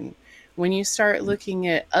porn. When you start looking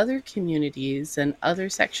at other communities and other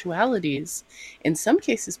sexualities, in some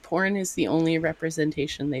cases porn is the only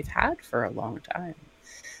representation they've had for a long time.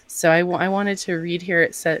 So I wanted to read here.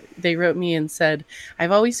 It said, they wrote me and said,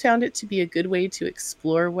 I've always found it to be a good way to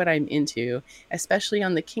explore what I'm into, especially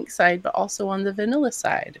on the kink side, but also on the vanilla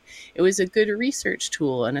side. It was a good research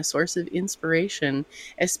tool and a source of inspiration,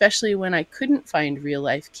 especially when I couldn't find real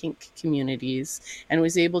life kink communities and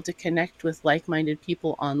was able to connect with like-minded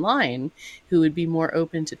people online who would be more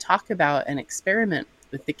open to talk about and experiment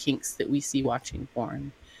with the kinks that we see watching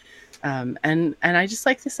porn. And I just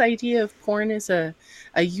like this idea of porn as a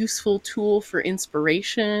useful tool for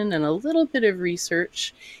inspiration and a little bit of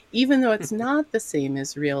research, even though it's not the same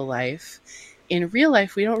as real life. In real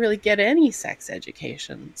life, we don't really get any sex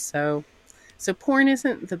education. So porn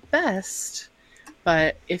isn't the best,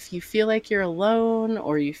 but if you feel like you're alone,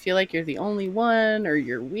 or you feel like you're the only one, or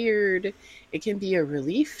you're weird, it can be a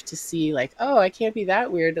relief to see like, oh, I can't be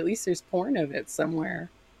that weird. At least there's porn of it somewhere.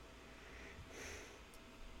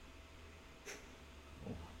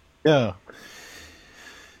 Yeah.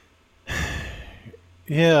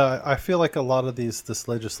 I feel like a lot of this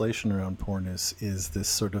legislation around porn is this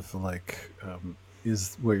sort of like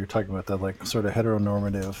is what you're talking about, that like sort of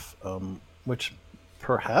heteronormative, which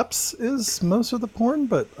perhaps is most of the porn,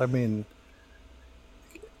 but I mean,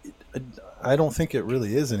 I don't think it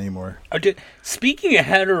really is anymore. Speaking of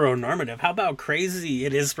heteronormative, how about crazy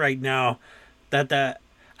it is right now that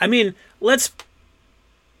I mean, let's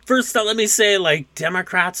first let me say, like,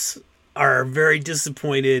 Democrats are very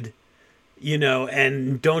disappointed,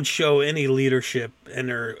 and don't show any leadership and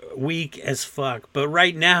are weak as fuck. But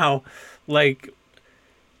right now, like,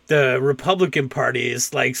 the Republican Party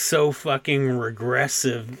is like so fucking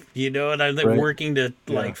regressive, and I'm like Right. working to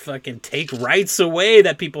like Yeah. fucking take rights away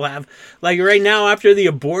that people have. Like right now, after the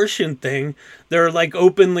abortion thing, they're like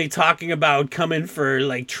openly talking about coming for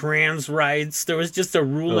like trans rights. There was just a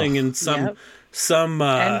ruling in some Yep.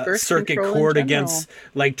 And birth circuit control in court general. against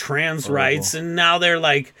like trans Horrible. rights, and now they're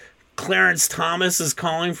like Clarence Thomas is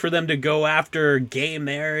calling for them to go after gay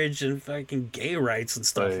marriage and fucking gay rights and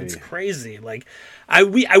stuff. It's Aye. crazy. Like, I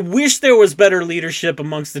wish there was better leadership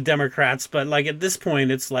amongst the Democrats, but like at this point,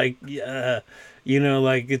 it's like,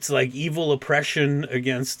 like it's like evil oppression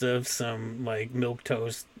against some like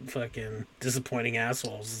milquetoast fucking disappointing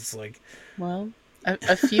assholes. It's like, Well,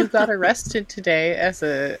 a few got arrested today as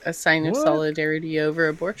a sign of What? solidarity over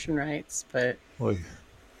abortion rights, but Oy.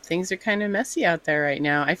 things are kind of messy out there right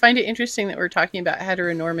now. I find it interesting that we're talking about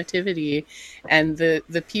heteronormativity, and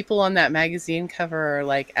the people on that magazine cover are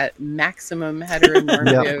like at maximum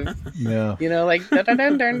heteronormative. Yeah. Like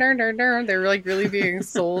dun-dun-dun-dun-dun-dun. They're like really being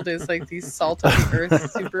sold as like these salt of the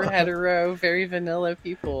earth, super hetero, very vanilla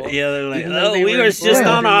people. yeah, they're like, Even though they we were was just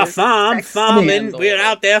embroiled on in our this farm sex farming. scandal. We're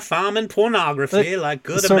out there farming pornography like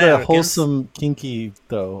good It's sort Americans. of wholesome, kinky,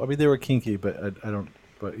 though. I mean, they were kinky, but I don't.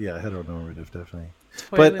 But yeah, heteronormative, definitely.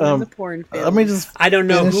 Toilet But, in the porn field. Let me just. I don't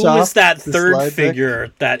know finish who was off that the third slide deck.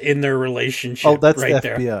 figure that in their relationship. Oh, that's right the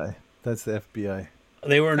there. FBI. That's the FBI.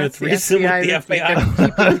 They were in That's a threesome with the that's FBI. like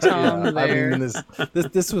a peeping Tom I there. mean,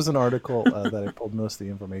 this was an article that I pulled most of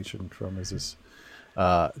the information from. Is this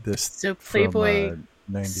So from, Playboy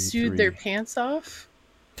 93. sued their pants off.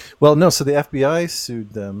 Well, no. So the FBI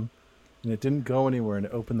sued them, and it didn't go anywhere, and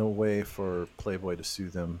it opened the way for Playboy to sue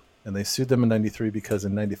them. And they sued them in '93 because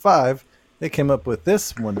in '95 they came up with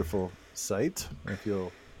this wonderful site. If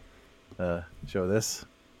you'll show this,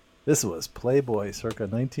 this was Playboy circa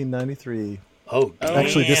 1993. Oh,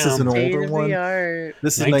 Actually, this is an damn. State older of the one. art.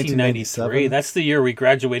 This is 1993. 1997. That's the year we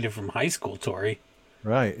graduated from high school, Tori.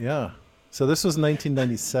 Right, yeah. So this was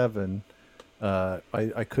 1997.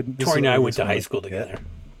 I couldn't. this Tori and was I the went to one I high could school get. together.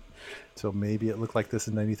 So maybe it looked like this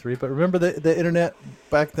in '93. But remember the internet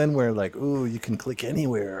back then, where like, ooh, you can click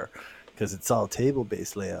anywhere because it's all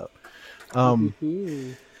table-based layout.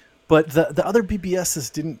 Ooh. But the other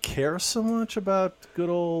BBSs didn't care so much about good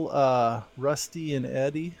old Rusty and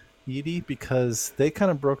Edie because they kind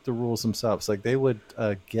of broke the rules themselves. Like they would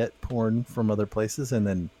get porn from other places and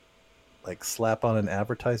then like slap on an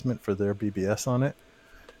advertisement for their BBS on it,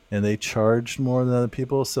 and they charged more than other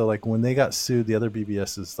people. So like when they got sued, the other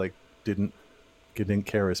BBSs like didn't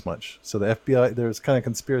care as much. So the FBI, there's kind of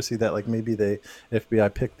conspiracy that like maybe the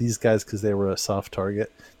FBI picked these guys because they were a soft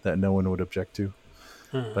target that no one would object to.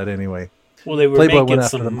 But anyway, Well, they were Playboy making went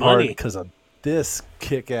after some them hard money. because of this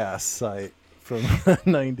kick-ass site from the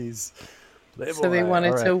 90s. So they Playboy,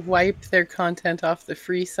 wanted all to right. wipe their content off the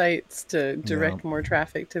free sites to direct more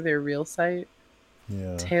traffic to their real site.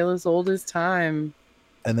 Yeah. Tale as old as time.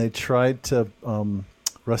 And they tried to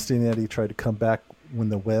Rusty and Eddie tried to come back when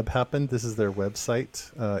the web happened. This is their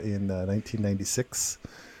website in 1996.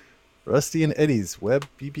 Rusty and Eddie's Web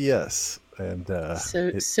BBS, and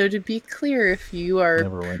So to be clear, if you are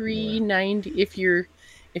never went pre-90,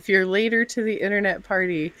 if you're later to the internet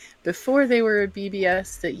party, before they were a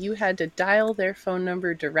BBS, that you had to dial their phone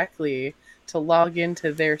number directly to log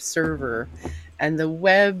into their server. And the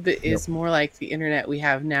web is more like the internet we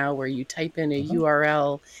have now, where you type in a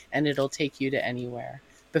URL and it'll take you to anywhere.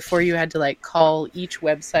 Before you had to like call each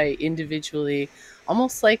website individually,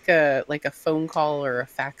 almost like a phone call or a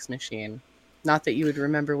fax machine. Not that you would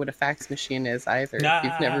remember what a fax machine is either if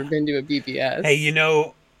you've never been to a BBS. Hey,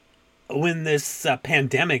 when this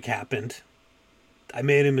pandemic happened, I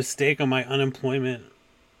made a mistake on my unemployment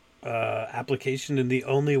application, and the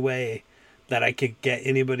only way that I could get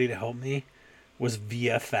anybody to help me was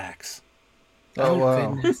via fax. oh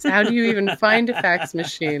wow, Goodness. How do you even find a fax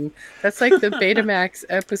machine? That's like the Betamax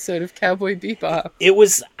episode of Cowboy Bebop. It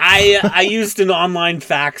was I used an online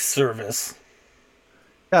fax service.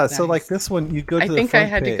 yeah. So Nice. like this one, you go to I the think I front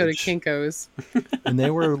had to go to page, Kinko's. and they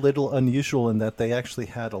were a little unusual in that they actually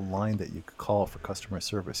had a line that you could call for customer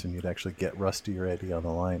service, and you'd actually get Rusty or Eddie on the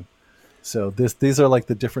line. So these are like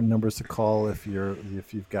the different numbers to call if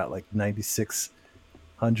you've got like 96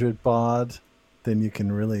 100 baud, then you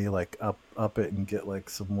can really like up it and get like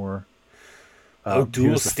some more. Dual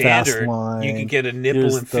here's the fast standard. line. You can get a nipple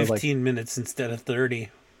Here's in the, 15 minutes instead of 30.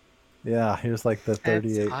 Yeah, here's like the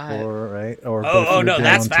 38 hot. core, right? Or Oh, but if you're no, down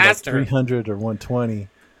that's to, like, faster. 300 or 120,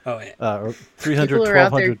 Oh, yeah. or 300, People are out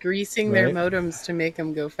there 1200. greasing their right? modems to make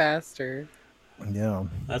them go faster. Yeah.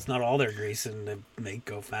 That's not all they're greasing to make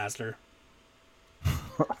go faster.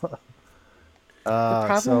 The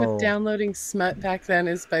problem so, with downloading smut back then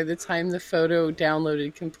is by the time the photo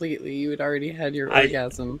downloaded completely, you had already had your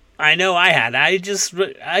orgasm. I know I had. I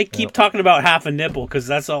keep talking about half a nipple because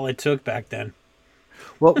that's all it took back then.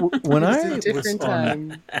 Well, when It was I a was different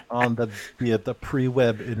time. on the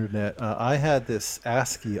pre-web internet, I had this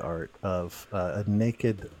ASCII art of a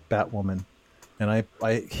naked Batwoman, and I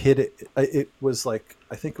hid it. It was like,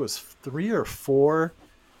 I think it was 3 or 4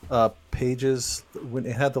 pages when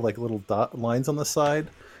it had the like little dot lines on the side,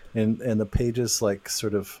 and the pages like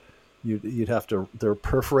sort of you'd have to, they're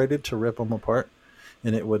perforated to rip them apart,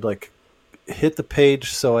 and it would like hit the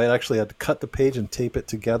page. So I actually had to cut the page and tape it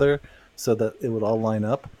together so that it would all line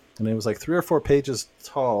up. And it was like 3 or 4 pages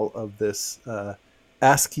tall of this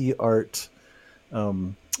ASCII art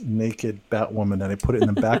naked Batwoman, and I put it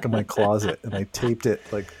in the back of my closet, and I taped it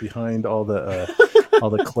like behind all the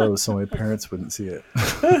clothes so my parents wouldn't see it.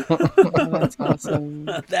 Oh, that's awesome.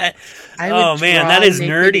 I would man, draw that is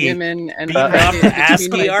naked nerdy. women and Beating hide up it the between ASCII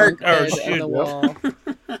my art? bunk bed Oh, and the shoot. wall.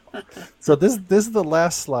 So this is the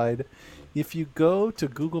last slide. If you go to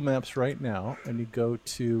Google Maps right now and you go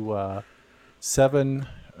to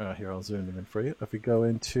here, I'll zoom in for you. If you go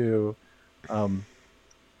into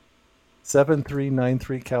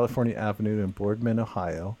 7393 California Avenue in Boardman,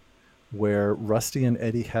 Ohio, where Rusty and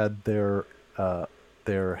Eddie had their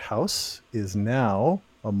house, is now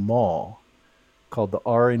a mall called the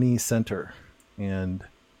R&E Center. And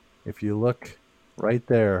if you look right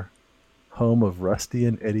there, home of Rusty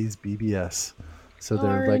and Eddie's BBS. So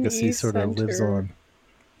their R&E legacy sort of lives Center. on.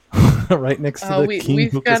 Right next to the King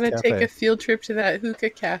we've got Hookah's to Cafe. take a field trip to that hookah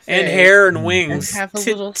cafe And hair and and wings. have a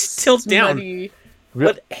little Tilt down. smutty.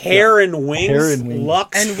 What, hair and wings? Hair and wings.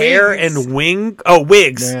 Lux, And hair wigs. and wing? Oh,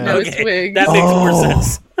 wigs. Yeah. No, it's Okay, wigs. that makes more Oh.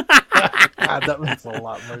 sense. That makes a lot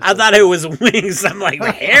more I sense. thought it was wings. I'm like,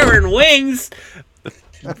 hair and wings?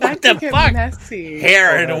 That What the could get fuck? messy.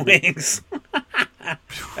 Hair and wings.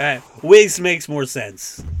 Wigs makes more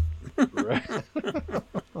sense. Right.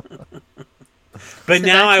 But So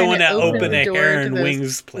now that I kinda want to opened open the a door hair to and those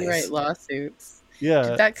wings place. copyright lawsuits. Yeah.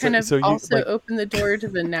 Did that kind of so you, also like, open the door to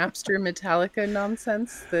the Napster Metallica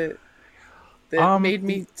nonsense that made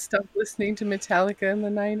me stop listening to Metallica in the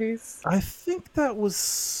 90s? I think that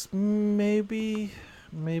was maybe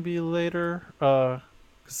later, because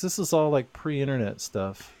this is all like pre-internet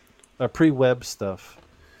stuff, pre-web stuff.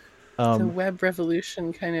 The web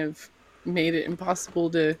revolution kind of made it impossible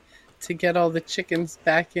to get all the chickens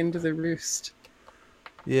back into the roost.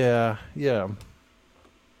 Yeah.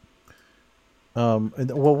 Well,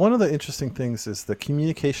 one of the interesting things is the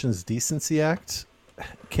Communications Decency Act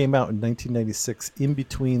came out in 1996 in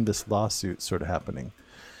between this lawsuit sort of happening.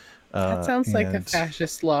 That sounds like a and-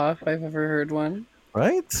 fascist law if I've ever heard one.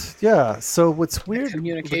 Right? Yeah. So what's weird, the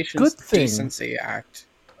Communications good thing Decency Act.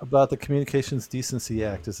 about the Communications Decency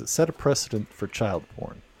Act is it set a precedent for child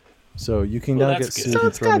porn. So you can Well, now that's get good. sued So and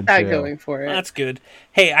it's thrown got in that jail. going for it. That's good.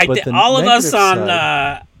 Hey, But the all of us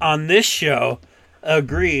negative on this show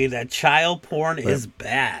agree that child porn is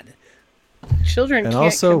bad. Children And can't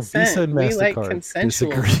also, consent. Visa and We like MasterCard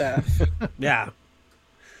consensual disagree. stuff. Yeah.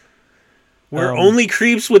 We're Um, only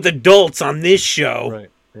creeps with adults on this show. Right.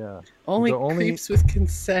 Yeah. Only The only- creeps with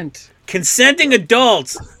consent. Consenting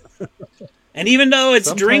adults. And even though it's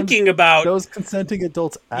Sometimes drinking about, Those consenting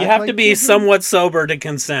adults act you have to like be children. somewhat sober to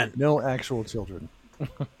consent. No actual children.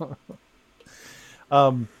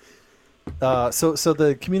 So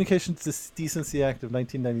the Communications Decency Act of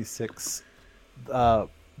 1996.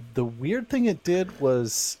 The weird thing it did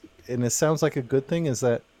was, and it sounds like a good thing, is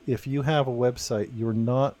that if you have a website, you're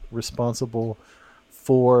not responsible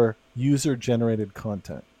for user-generated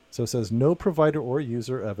content. So it says, no provider or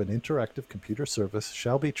user of an interactive computer service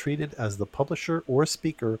shall be treated as the publisher or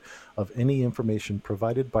speaker of any information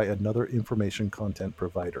provided by another information content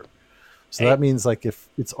provider. So that means, like, if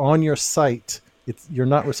it's on your site, you're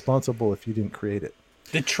not responsible if you didn't create it.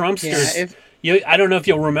 The Trumpsters. Yeah, I don't know if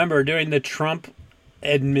you'll remember during the Trump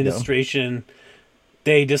administration,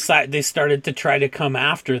 they started to try to come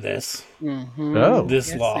after this Oh. this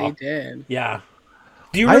Yes, law. they did. Yeah.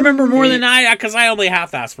 Do you remember more than I? Because I only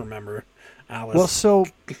half-assed remember. Alice. Well, so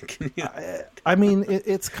I mean,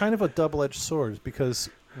 it's kind of a double-edged sword because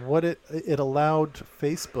what it allowed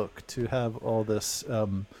Facebook to have all this,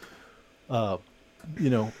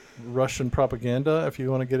 Russian propaganda. If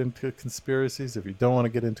you want to get into conspiracies, if you don't want to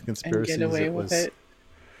get into And conspiracies, get away it with was it.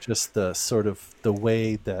 just the sort of the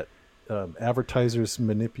way that advertisers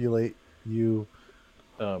manipulate you.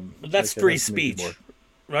 But that's like, free that's maybe speech. more-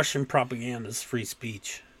 Russian propaganda is free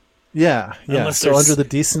speech. Yeah. Unless So there's- under the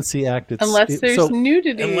Decency Act, it's Unless there's so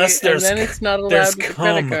nudity, Unless there's and then it's not there's allowed with a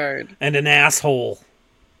credit cum. card. And an asshole.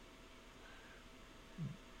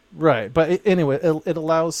 right. But anyway, it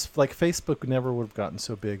allows, like, Facebook never would have gotten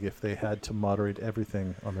so big if they had to moderate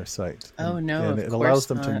everything on their site. Oh, no, and of it allows course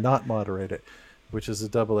them to not. not moderate it, which is a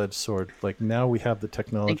double-edged sword. Like, now we have the They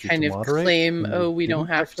technology kind to of moderate. claim, and oh, we don't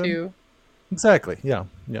didn't have back then. to. Exactly. Yeah.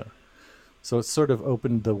 So it's sort of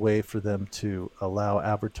opened the way for them to allow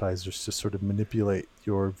advertisers to sort of manipulate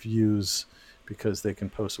your views because they can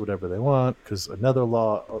post whatever they want. Because another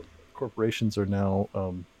law, corporations are now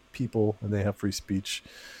people and they have free speech.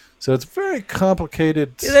 So it's very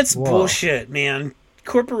complicated. Yeah, that's law. bullshit, man.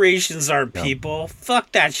 Corporations aren't Yeah. people.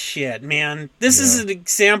 Fuck that shit, man. This is Yeah. an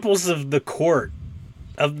examples of the court,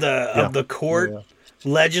 of the court Yeah.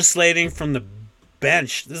 legislating from the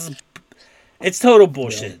bench. It's total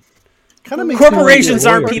bullshit. Kind of Corporations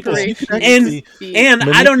aren't people. And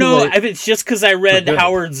I don't know manipulate if it's just because I read for good.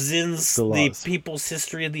 Howard Zinn's The The laws. People's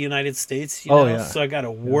History of the United States. Oh, know? yeah. So I got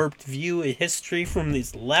a warped view of history from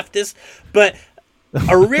these leftists. But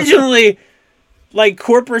originally, like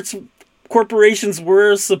corporations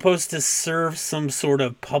were supposed to serve some sort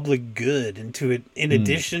of public good in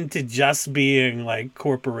addition to just being like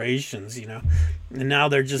corporations, And now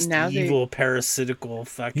they're just evil, parasitical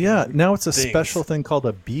fucking. Yeah, now it's a things. special thing called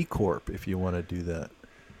a B Corp if you want to do that.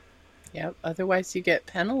 Yep. Otherwise, you get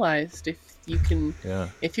penalized if you can. Yeah.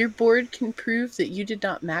 If your board can prove that you did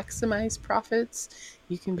not maximize profits,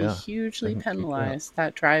 you can be Yeah, hugely they can kick you out. penalized.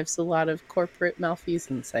 That drives a lot of corporate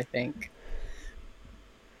malfeasance, I think.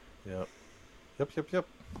 Yep. Yep.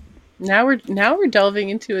 Now we're delving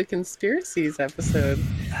into a conspiracies episode.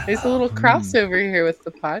 There's a little crossover here with the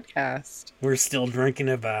podcast. We're still drinking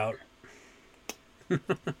about.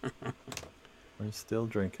 We're still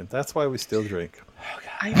drinking. That's why we still drink.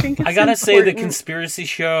 I think it's I gotta say, the important- conspiracy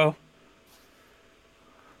show.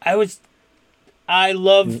 I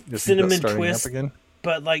love You think that's Cinnamon starting Twist, up again?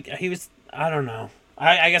 but like he was, I don't know.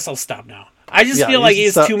 I guess I'll stop now. I just Yeah, feel you like should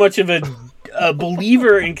he's stop. too much of a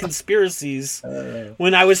believer in conspiracies.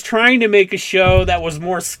 When I was trying to make a show that was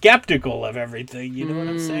more skeptical of everything, you know what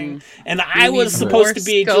I'm saying? And I You was need supposed more to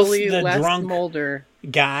be Scully, just the less drunk Mulder.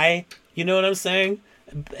 guy, you know what I'm saying?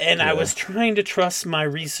 And I Yeah. was trying to trust my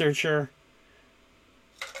researcher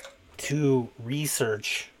to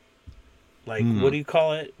research. Like, what do you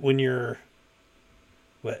call it when you're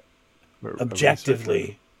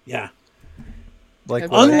objectively? Yeah. Like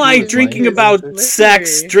Unlike Objectively drinking is about literary.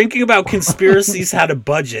 sex, drinking about conspiracies had a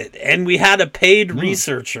budget, and we had a paid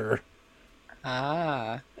researcher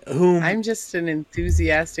Ah, whom. I'm just an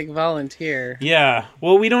enthusiastic volunteer. Yeah.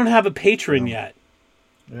 Well, we don't have a patron yet.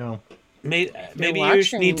 Yeah. Maybe you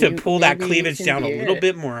watching, need to you- pull that maybe you cleavage can down a do little it.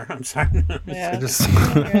 bit more. I'm sorry. Yeah. I just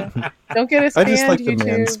Yeah. Don't get us I just banned, like the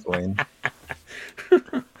YouTube.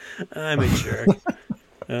 mansplain. I'm a jerk.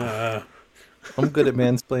 I'm good at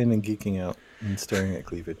mansplaining and geeking out and staring at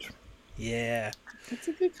cleavage. Yeah. It's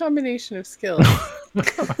a good combination of skills.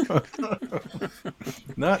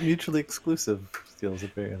 Not mutually exclusive skills,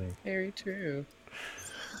 apparently. Very true.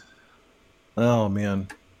 Oh man.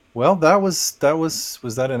 Well, was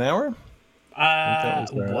that an hour?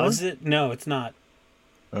 that was our Was it? No, it's not.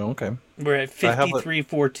 Oh, okay. We're at I have a-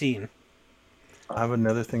 53:14. I have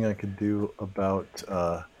another thing I could do about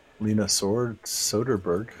Lena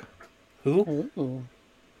Soderbergh. Who? Ooh.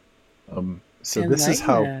 So this is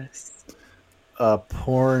how Enlighten us.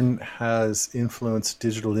 porn has influenced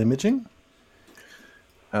digital imaging.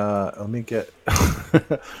 Let me get.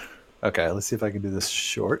 Okay, let's see if I can do this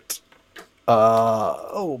short.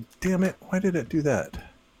 Oh, damn it! Why did it do that?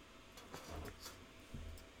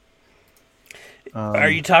 Are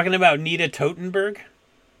you talking about Nita Totenberg?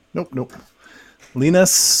 Nope. Lena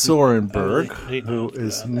Sorenberg, Oh, who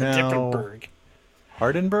is a different now Berg.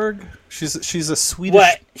 Hardenberg. She's a Swedish.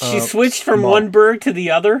 What? She switched from model. one Berg to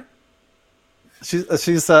the other?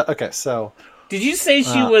 She's okay. So Did you say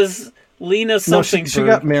she was Lena no, something she Berg?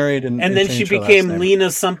 got married and and then she changed her last became name.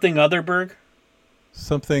 Lena something other Berg?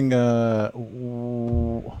 Something. Damn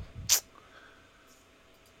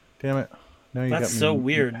it! Now you That's got me so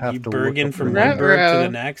weird. have You to look Bergen up from her one name. Berg to Ruh-roh. the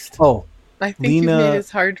next. Oh, I think you've Lena- made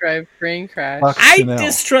his hard drive brain crash. Fuck. I Chanel.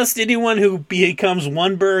 distrust anyone who becomes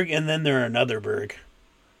one Berg and then they're another Berg.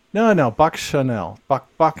 No, Bach Chanel.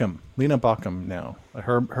 Bacham. Lena Bacham now.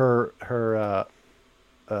 Her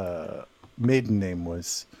maiden name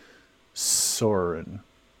was Soren.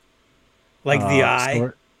 Like the eye?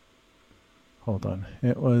 Hold on.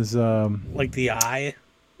 It was Like the eye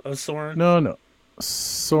of Soren? no.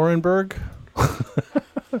 Sorenberg.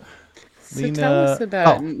 So tell us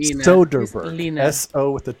about Nina. Soderbergh. Lena.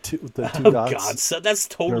 S-O with the two Oh, dots. God. So that's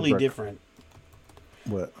totally Soderbergh. different.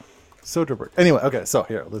 What? Soderbergh. Anyway, okay, so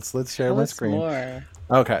here, let's share Tell my us screen. more.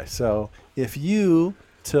 Okay, so if you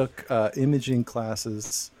took imaging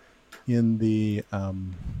classes in the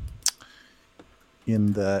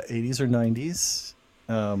 80s or 90s,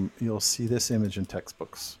 you'll see this image in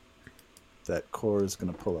textbooks that Core is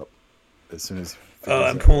going to pull up as soon as. Oh,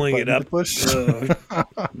 I'm pulling it up. Push.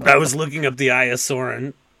 I was looking up the eye of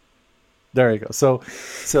Soren. There you go. So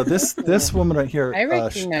this woman right here, I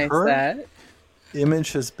recognize her that.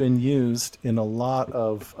 image has been used in a lot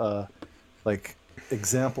of like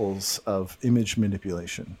examples of image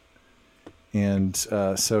manipulation, and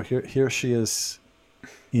so here she is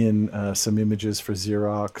in some images for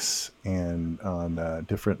Xerox and on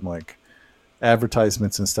different like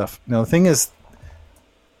advertisements and stuff. Now the thing is,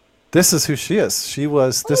 this is who she is. She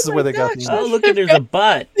was. This is where they got the. Oh, look at there's a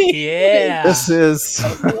butt. Yeah. This is.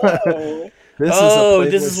 Whoa.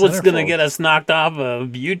 This is what's going to get us knocked off of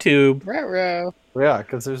YouTube. Ruh-roh. Yeah,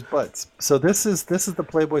 because there's butts. So this is the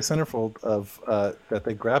Playboy centerfold of that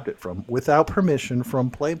they grabbed it from without permission from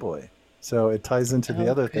Playboy. So it ties into the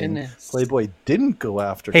other thing. Playboy didn't go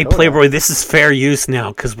after. Hey, Kodak. Playboy, this is fair use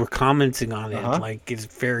now because we're commenting on it. Uh-huh. Like, it's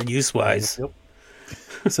fair use wise. Yep.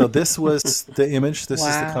 So this was the image. This is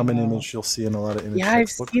the Wow. common image you'll see in a lot of image Yeah, I've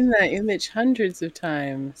textbooks. seen that image hundreds of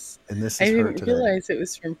times. And this I is her didn't today. realize it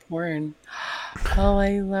was from porn. Oh,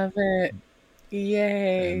 I love it.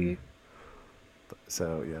 Yay.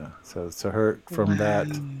 So yeah. So her from that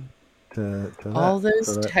Wow. to that. All those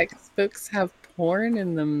So that- textbooks have porn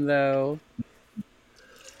in them, though.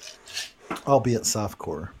 albeit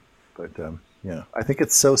softcore, but yeah, I think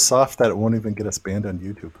it's so soft that it won't even get us banned on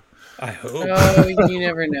YouTube. I hope. Oh, you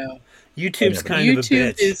never know. YouTube's kind of a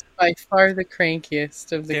YouTube bitch. is by far the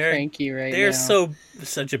crankiest of the They're- cranky right They're now.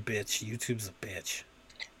 such a bitch. YouTube's a bitch.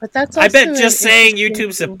 But that's I bet also just an saying interesting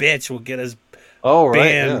YouTube's a thing. bitch will get us Oh right,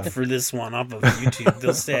 banned yeah. for this one off of YouTube.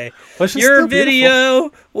 They'll say Which is your still beautiful.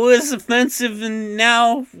 video was offensive, and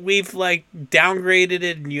now we've like downgraded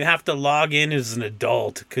it, and you have to log in as an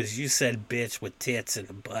adult because you said bitch with tits and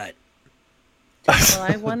a butt. Well,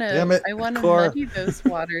 I want Damn it, to Core. muddy those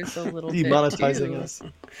waters a little bit Demonetizing too. us.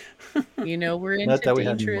 You know, we're Not into that we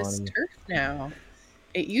had any dangerous money. turf now.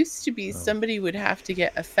 It used to Oh. be somebody would have to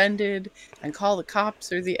get offended and call the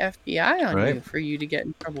cops or the FBI on Right. you for you to get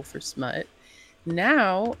in trouble for smut.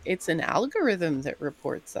 Now it's an algorithm that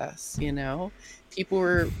reports us, you know.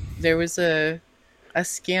 There was a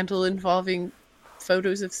scandal involving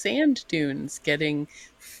photos of sand dunes getting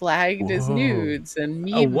flagged as Whoa. nudes and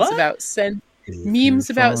A what? memes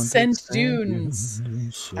about scent dunes,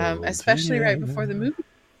 especially right before the movie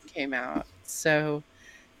came out. So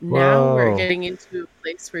now we're Whoa. getting into a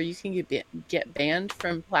place where you can get banned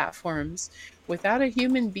from platforms without a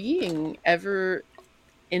human being ever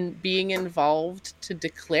being involved to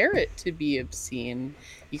declare it to be obscene.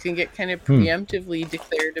 You can get kind of preemptively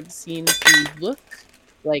declared obscene if you look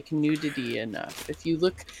like nudity enough, if you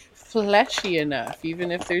look fleshy enough,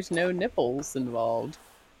 even if there's no nipples involved,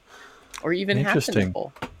 or even half a Interesting.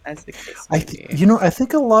 nipple, as the case may be. I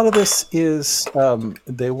think a lot of this is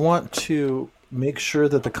they want to make sure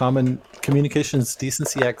that the Common Communications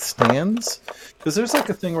Decency Act stands, because there's like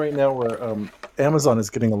a thing right now where Amazon is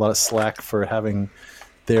getting a lot of slack for having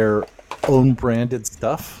their own branded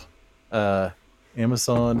stuff.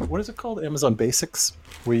 Amazon, what is it called? Amazon Basics,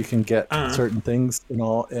 where you can get certain things and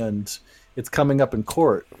all, and it's coming up in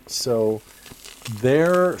court. So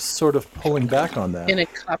they're sort of pulling back on that. In a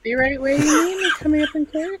copyright way, you mean, coming up in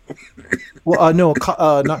court? Well, no,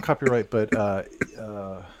 not copyright, but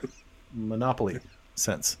monopoly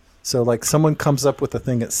sense. So, like, someone comes up with a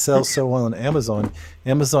thing that sells so well on Amazon,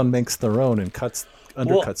 Amazon makes their own and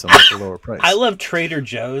undercuts them at a lower price. I love Trader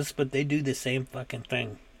Joe's, but they do the same fucking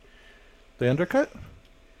thing. They undercut?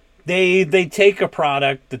 They take a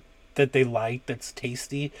product that they like, that's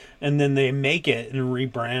tasty, and then they make it and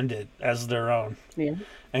rebrand it as their own. Yeah.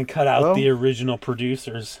 And cut out Well, the original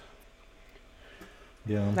producers.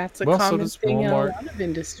 Yeah, That's a Well, so common does thing in a Walmart, lot of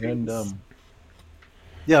industries. and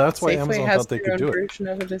yeah, that's why Safeway Amazon has thought they their could own do it. version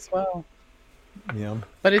of it as well. Yeah,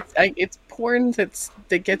 But it's porn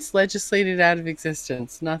that gets legislated out of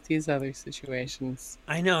existence, not these other situations.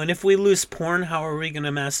 I know, and if we lose porn, how are we going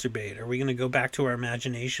to masturbate? Are we going to go back to our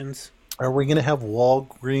imaginations? Are we going to have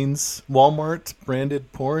Walmart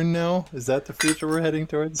branded porn now? Is that the future we're heading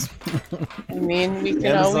towards? I mean, we can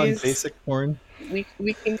Amazon always basic porn.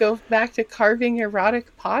 we can go back to carving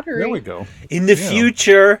erotic pottery. There we go. In the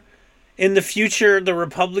future, the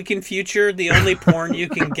Republican future, the only porn you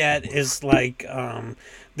can get is like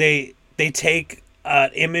they take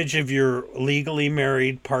an image of your legally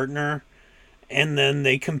married partner, and then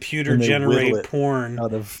they computer generate porn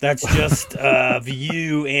that's just of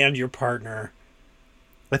you and your partner.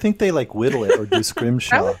 I think they like whittle it or do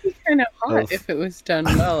scrimshaw. That would be kind of hot if it was done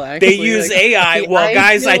well. Actually, They use AI. Well,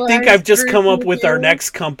 guys, I think I've just come up with our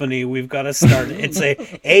next company. We've got to start. It's a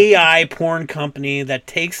AI porn company that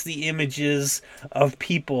takes the images of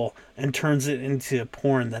people and turns it into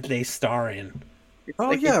porn that they star in.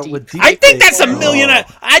 Oh yeah, with I think that's $1 million.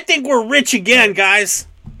 I think we're rich again, guys.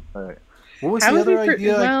 All right. What was the other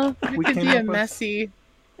idea? Well, it could be a messy.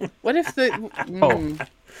 What if the?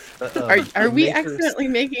 Are we accidentally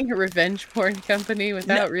making a revenge porn company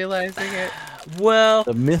without realizing it? Well,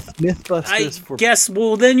 the Mythbusters. I guess.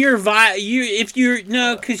 Well, then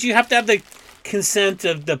because you have to have the consent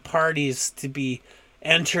of the parties to be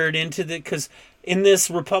entered into because in this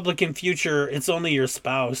Republican future, it's only your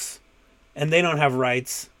spouse, and they don't have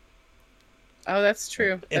rights. Oh, that's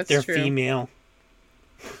true. If they're female.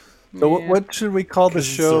 So what should we call the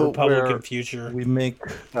show Republican where future. We make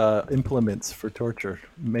implements for torture?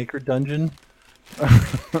 Maker Dungeon?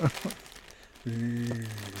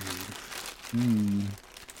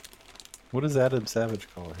 What does Adam Savage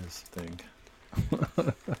call his thing?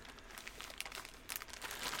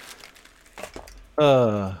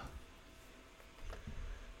 I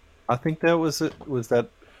think that was it. Was that...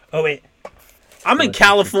 Oh, wait. I'm in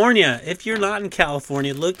California. If you're not in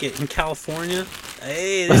California, look in California.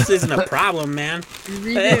 Hey, this isn't a problem, man.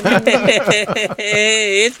 Hey,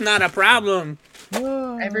 it's not a problem.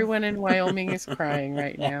 Everyone in Wyoming is crying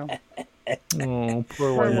right now. Oh,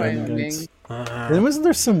 poor Wyoming. And wasn't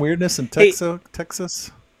there some weirdness in Texas?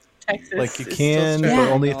 Texas, like you can,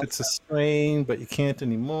 but only if it's a strain, but you can't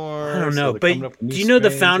anymore. I don't know, but do you know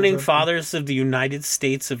the founding fathers of the United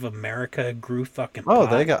States of America grew fucking pot? Oh,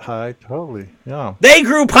 they got high, totally. Yeah, they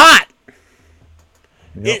grew pot.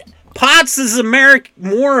 Yep. Pots is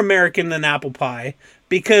more American than apple pie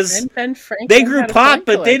because they grew pot,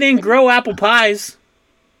 but they didn't grow apple pies.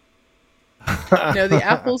 No, the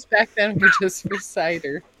apples back then were just for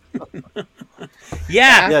cider.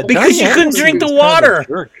 Yeah, because you couldn't drink the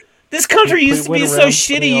water. This country used to be so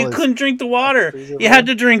shitty you couldn't drink the water. You had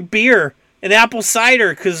to drink beer and apple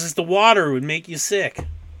cider because the water would make you sick.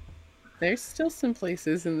 There's still some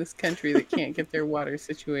places in this country that can't get their water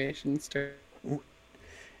situation straight.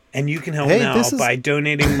 And you can help now by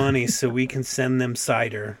donating money so we can send them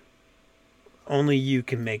cider. Only you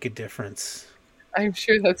can make a difference. I'm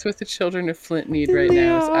sure that's what the children of Flint need right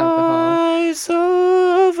now is alcohol. Eyes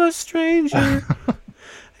of a stranger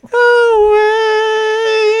away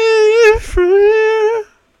from here.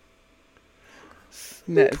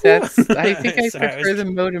 No, I think I prefer the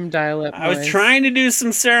modem dial-up noise. I was trying to do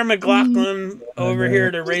some Sarah McLachlan over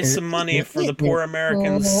here to raise some money for the poor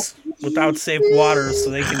Americans without safe water so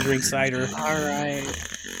they can drink cider. All right.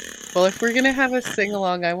 Well, if we're going to have a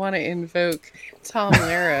sing-along, I want to invoke Tom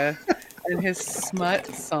Lehrer and his smut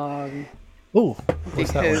song. Oh,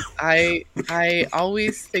 because I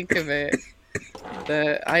always think of it.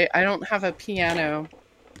 I don't have a piano,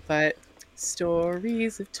 but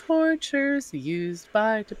stories of tortures used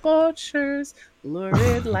by debauchers,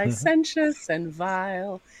 lurid, licentious, and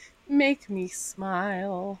vile, make me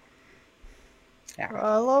smile. Yeah.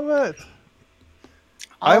 I love it.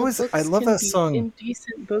 I love that song.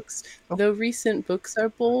 Indecent books, though recent books are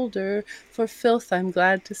bolder. For filth, I'm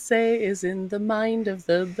glad to say, is in the mind of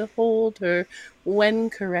the beholder. When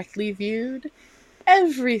correctly viewed,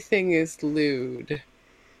 everything is lewd.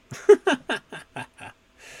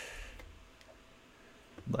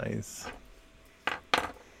 Nice.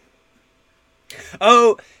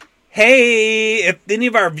 Oh, hey! If any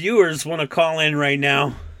of our viewers want to call in right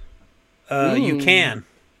now, you can.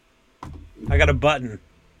 I got a button.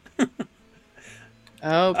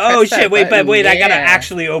 Oh shit! Wait! I gotta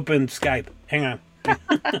actually open Skype. Hang on.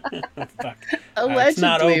 Fuck.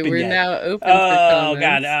 Allegedly, we're now open for comments. Oh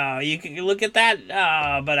god! Oh, you can look at that.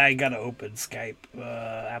 But I gotta open Skype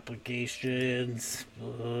applications.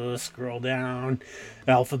 Scroll down.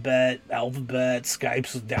 Alphabet.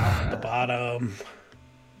 Skype's down at the bottom.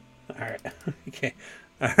 All right. Okay.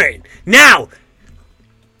 All right. Now,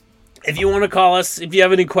 if you want to call us, if you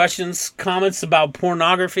have any questions, comments about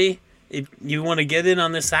pornography, if you want to get in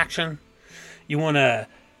on this action, you want to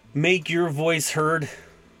make your voice heard,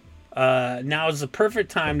 now is the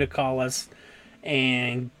perfect time to call us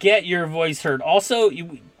and get your voice heard. Also,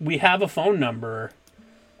 we have a phone number.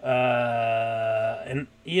 And,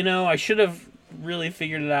 I should have really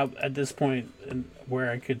figured it out at this point where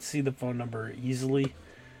I could see the phone number easily.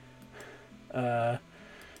 But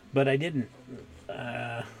I didn't.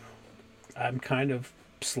 I'm kind of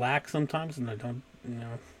slack sometimes, and I don't,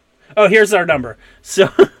 Oh, here's our number. So,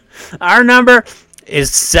 our number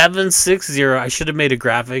is 760. I should have made a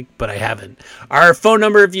graphic, but I haven't. Our phone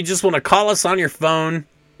number, if you just want to call us on your phone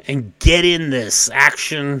and get in this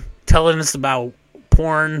action, telling us about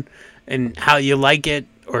porn and how you like it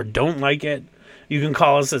or don't like it, you can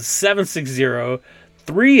call us at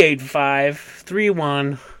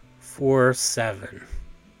 760-385-3147.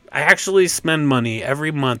 I actually spend money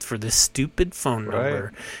every month for this stupid phone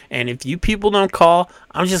number. Right. And if you people don't call,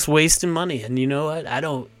 I'm just wasting money. And you know what? I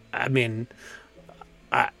don't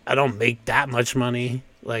make that much money.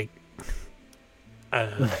 Like,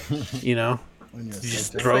 you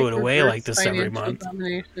just throw it away like this every month.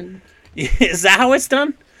 Domination. Is that how it's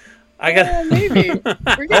done? Maybe.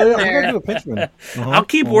 We're getting there. I'll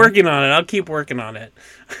keep working on it.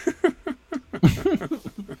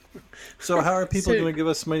 So how are people going to give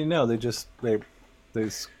us money now? They can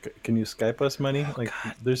you Skype us money? Like,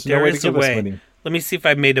 there's no way to give us money. Let me see if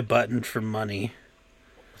I made a button for money.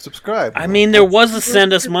 Subscribe. I mean, there was a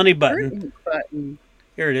send us money button.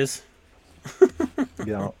 Here it is.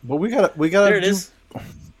 Yeah, but we gotta. There it is.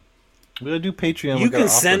 We gotta do Patreon. You can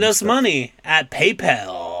send us money at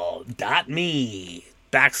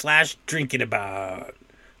paypal.me/drinkingabout.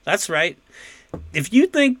 That's right. If you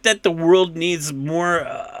think that the world needs more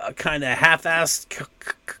kind of half-assed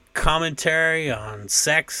commentary on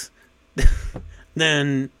sex,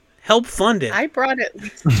 then help fund it. I brought at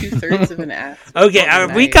least 2/3 of an ass. Okay,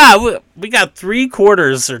 we got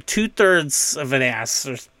 3/4 or 2/3 of an ass,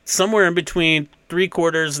 or somewhere in between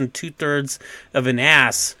 3/4 and 2/3 of an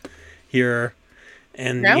ass here.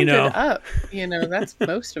 And rounded up, that's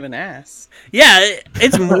most of an ass. Yeah,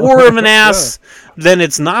 it's more of an ass than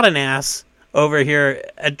it's not an ass over here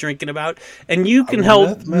at Drinking About, and you can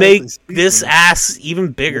help make this ass even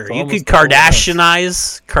bigger. You could Kardashify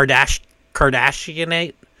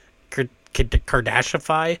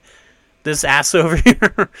this ass over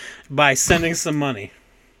here by sending some money.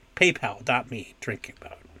 PayPal.me Drinking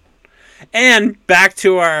About. And back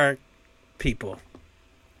to our people.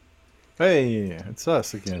 Hey, it's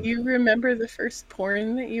us again. Do you remember the first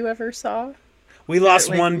porn that you ever saw? We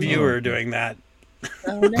lost one viewer doing that.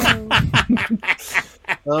 Oh no.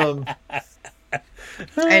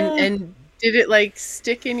 And did it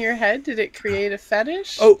stick in your head? Did it create a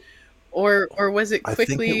fetish? Oh, or was it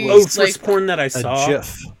quickly? First porn that I saw.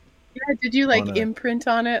 GIF. Yeah, did you imprint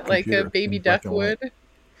on it like a baby duck would?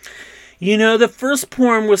 The first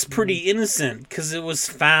porn was pretty innocent because it was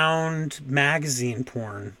found magazine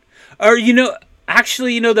porn. Or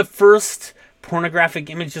actually, the first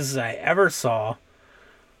pornographic images I ever saw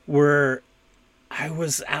were. I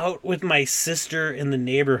was out with my sister in the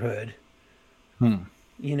neighborhood.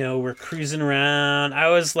 We're cruising around. I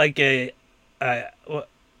was like a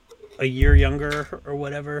year younger or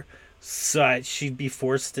whatever, so she'd be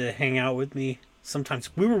forced to hang out with me. Sometimes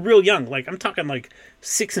we were real young. Like I'm talking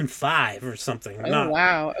 6 and 5 or something. Oh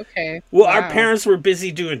wow! Okay. Well, our parents were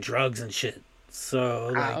busy doing drugs and shit.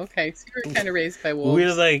 So okay. So you were kind of raised by wolves. We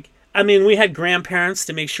were we had grandparents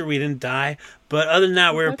to make sure we didn't die, but other than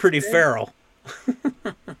that, we were pretty feral.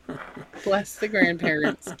 Bless the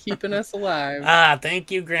grandparents, keeping us alive.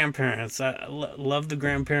 Thank you, grandparents. I love the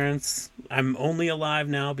grandparents. I'm only alive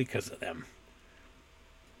now because of them.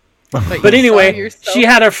 But anyway, she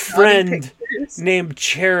had a friend named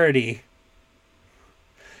Charity.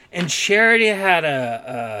 And Charity had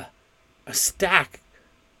a stack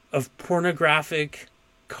of pornographic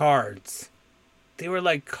cards. They were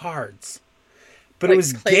like cards. But it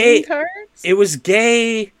was gay. Cards? It was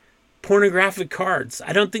gay pornographic cards.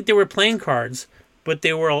 I don't think they were playing cards, but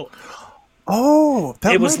they were. Oh,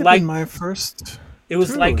 that was been my first. It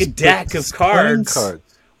was like a deck of cards,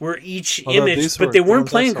 where each image, but they weren't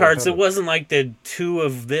playing cards. It wasn't like the 2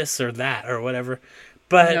 of this or that or whatever.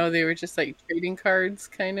 But no, they were just like trading cards,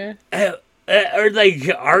 kind of. Or like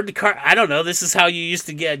art card. I don't know. This is how you used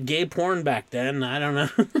to get gay porn back then. I don't know.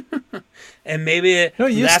 And maybe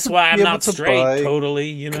that's why I'm not straight.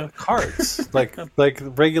 Totally, cards like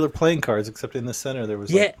regular playing cards, except in the center there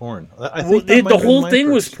was porn. I think the whole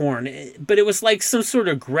thing was porn, but it was like some sort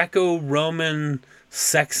of Greco-Roman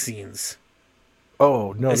sex scenes.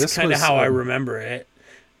 Oh no, that's kind of how I remember it.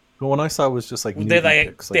 The one I saw was just like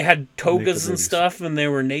they had togas and stuff, and they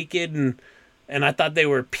were naked, and and I thought they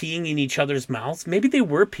were peeing in each other's mouths. Maybe they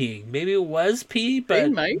were peeing. Maybe it was pee, They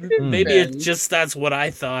but might have maybe been. it just that's what I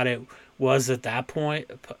thought it was at that point.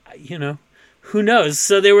 But, who knows?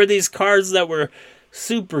 So there were these cards that were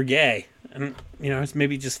super gay, and it's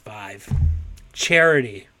maybe just 5.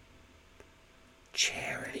 Charity.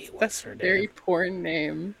 What's That's her a name? very porn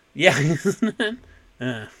name. Yeah. Isn't it?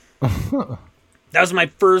 That was my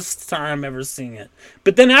first time ever seeing it.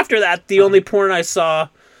 But then after that, the only porn I saw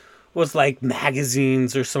was like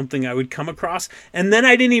magazines or something I would come across. And then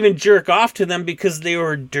I didn't even jerk off to them because they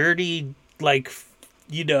were dirty, like,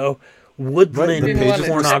 woodland the pages were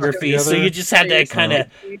pornography. stuck So you together. just had to kind of,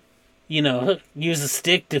 use a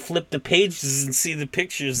stick to flip the pages and see the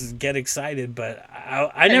pictures and get excited. But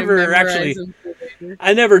I never actually,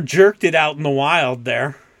 I never jerked it out in the wild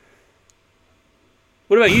there.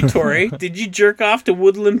 What about you, Tori? Did you jerk off to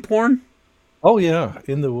woodland porn? Oh yeah,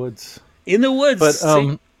 in the woods. In the woods. But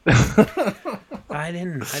See, I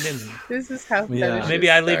didn't. This is how Yeah. fetishes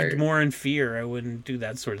Maybe I start. lived more in fear. I wouldn't do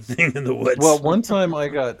that sort of thing in the woods. well, one time I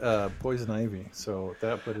got poison ivy, so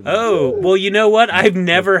that put it. Oh, well, you know what? I've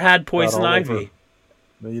never had poison all ivy over.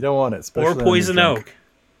 No, you don't want it, especially or on your poison junk. oak.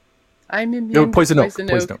 I'm immune No, to poison oak, poison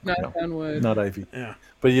poison oak, oak, knock no. on wood. Not ivy. Yeah.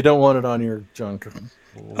 But you don't want it on your junk.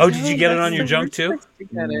 Oh, did you get it that's on your the junk worst too? place to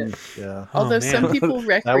get it. Yeah. Although man. some people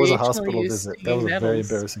recreationally That was a hospital use visit. That stinging was a very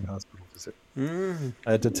nettles. embarrassing hospital visit. Mm.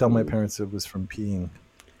 I had to tell my parents it was from peeing.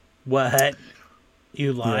 What?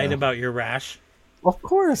 You lied Yeah. about your rash? Of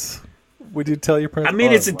course. Would you tell your parents? I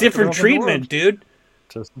mean, "Oh, it's a I wiped it different off in the treatment, world. dude.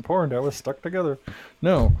 Just important. I was stuck together.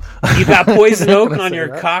 No. You got poison oak on Say your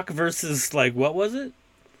that. cock versus, like, what was it?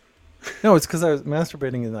 No, it's because I was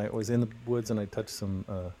masturbating and I was in the woods and I touched some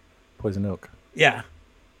poison oak Yeah.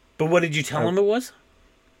 But what did you tell him it was?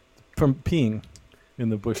 from peeing in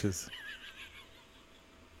the bushes.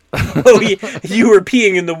 Oh, you were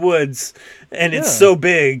peeing in the woods, and it's Yeah. so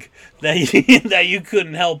big that you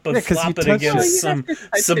couldn't help but Yeah, 'cause you flop it touched it. against Well, you have to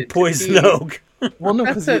touch some it to poison pee. oak. Well, no,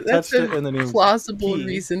 because That's you a, that's touched it and then a you plausible pee.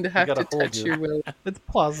 reason to You have gotta to hold touch you. your will. It's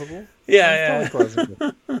plausible. Yeah, It's totally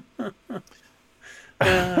plausible.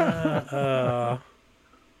 yeah.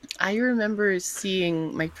 I remember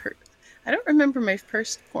seeing I don't remember my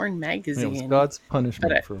first porn It magazine. was God's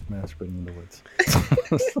punishment But I- for masturbating in the woods.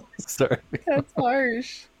 Sorry. That's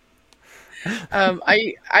harsh.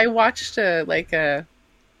 I watched I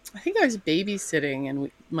think I was babysitting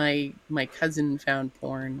and my cousin found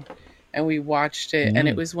porn and we watched it and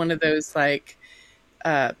it was one of those like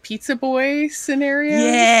pizza boy scenarios.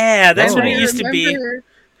 Yeah, that's Oh. what And it I used to be. remember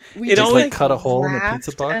we It just, always- like, cut a hole in the laughed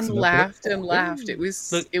pizza box and and laughed open it? and laughed. It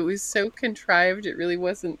was Look- it was so contrived. It really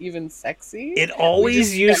wasn't even sexy. It We always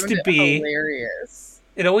just used found to it be. hilarious.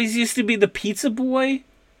 It always used to be the pizza boy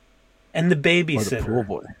and the Or the babysitter. pool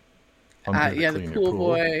boy. I'm here to Yeah, the clean your pool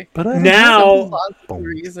boy. But I don't Now- Some plausible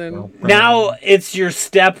reason. Now it's your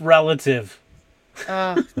step relative.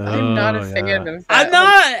 I'm not a Oh, fan yeah. of that. I'm whole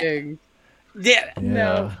not- thing. Yeah,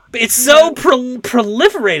 No. it's so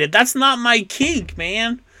proliferated. That's not my kink,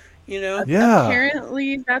 man. Yeah.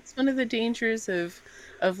 Apparently, that's one of the dangers of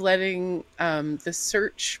letting the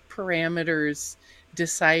search parameters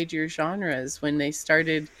decide your genres. When they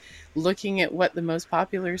started looking at what the most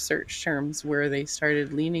popular search terms were, they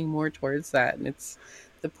started leaning more towards that, and it's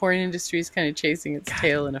the porn industry is kind of chasing its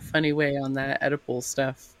tail in a funny way on that Oedipal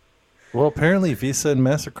stuff. Well, apparently Visa and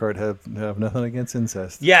MasterCard have nothing against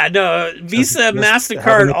incest. Yeah, no. Visa, just MasterCard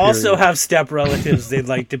having a also period. have step relatives they'd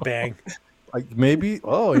like to bang. Like maybe,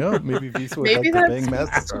 maybe Visa would Maybe like to bang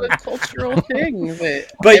that's a MasterCard. cultural thing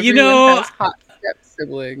that But, you everyone know, has hot step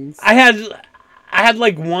siblings. I had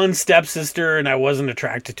like one stepsister and I wasn't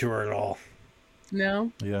attracted to her at all.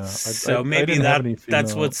 No, Yeah. So maybe didn't have any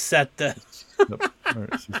that's female- what set the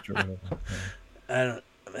or sister, whatever. Yeah. I don't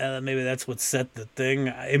maybe that's what set the thing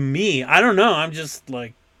in me. I don't know. I'm just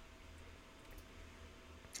like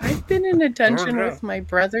I've been in a dungeon know. with my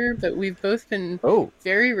brother, but we've both been Oh,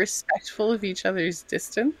 very respectful of each other's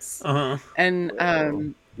distance,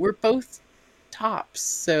 and we're both tops,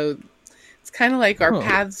 so it's kind of like our Huh.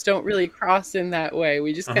 paths don't really cross in that way.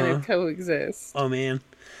 We just kind of Uh-huh. coexist. oh man.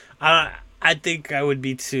 I think I would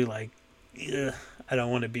be too like ugh, I don't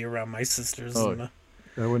want to be around my sisters. Oh, and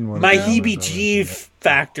I wouldn't want my to be around heebie-jeeb that.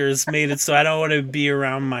 factors made it so I don't want to be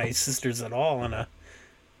around my sisters at all.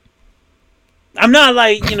 I'm not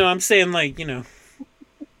like, I'm saying like,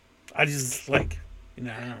 I just like, I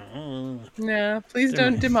don't know. No, please They're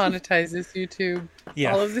don't my- demonetize this YouTube.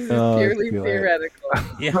 Yeah. All of this is Oh, purely I feel it. theoretical.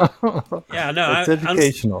 Yeah. Yeah, no, It's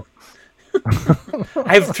educational.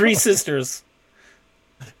 I have 3 sisters.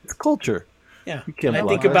 It's culture. Yeah. You can't I block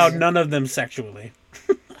think that. about none of them sexually.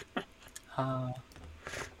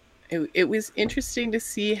 it was interesting to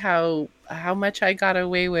see how much I got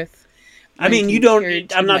away with. I mean, you compared don't.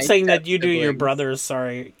 to I'm not my saying that you do your step-siblings. brothers.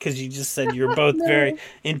 Sorry, because you just said you're both No. very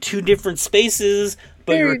in two different spaces,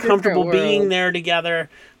 but Very you're comfortable different being worlds. there together.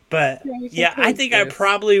 But Yeah, we can yeah, I think I coexist.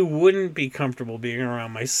 probably wouldn't be comfortable being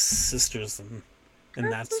around my sisters in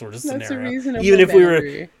that sort of That's a scenario. reasonable Even if we were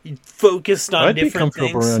boundary. focused on I'd be different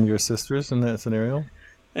comfortable things. around your sisters in that scenario.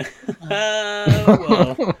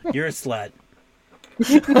 Well, you're a slut.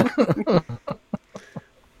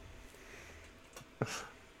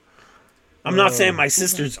 I'm not saying my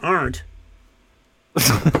sisters aren't.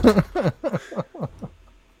 But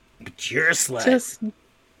you're a slut. Just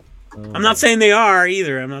I'm not saying they are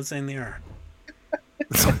either. I'm not saying they are.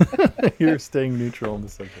 You're staying neutral on the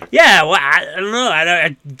subject. Yeah, well, I don't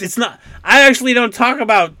know. It's not. I actually don't talk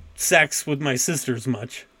about sex with my sisters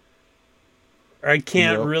much. Or I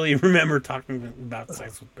can't Nope. really remember talking about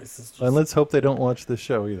sex with my sisters. And let's hope they don't watch this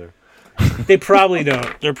show either. They probably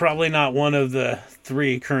don't. They're probably not one of the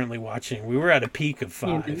 3 currently watching. We were at a peak of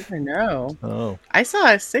you 5. never know. Oh, I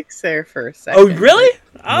saw a 6 there for a second. Oh, really?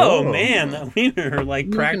 Oh, No. man. We were like Moving up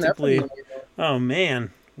in practically. the world. Oh,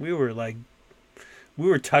 man. We were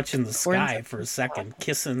touching the Porn's sky for a second,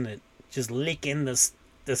 kissing it, just licking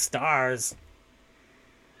the stars.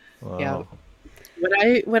 wow. Yeah.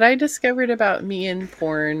 What I discovered about me and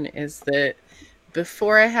porn is that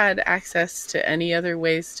before I had access to any other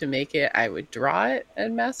ways to make it, I would draw it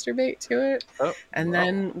and masturbate to it. Oh, And wow.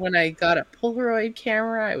 then when I got a Polaroid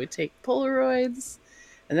camera, I would take Polaroids.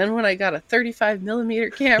 And then when I got a 35 millimeter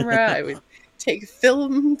camera, I would take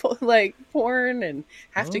film like porn and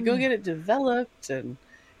have to go Oh. get it developed. And,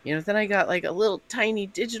 then I got like a little tiny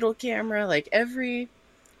digital camera. Like every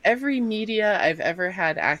media I've ever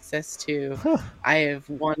had access to, Huh. I have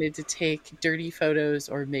wanted to take dirty photos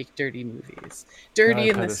or make dirty movies. Dirty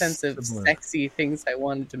I've in had the a sense of similar- sexy things I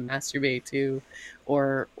wanted to masturbate to,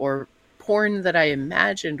 or porn that I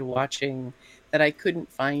imagined watching that I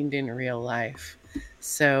couldn't find in real life.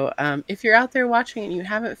 So if you're out there watching and you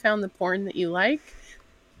haven't found the porn that you like,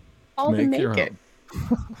 call to Make your make it.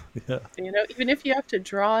 Yeah. Even if you have to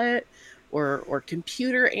draw it or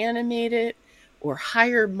computer animate it or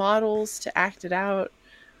hire models to act it out,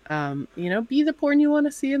 be the porn you want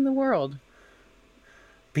to see in the world.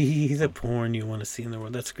 Be the porn you want to see in the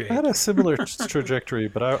world. That's great. I had a similar trajectory,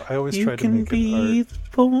 but I always You tried to can make it be art. the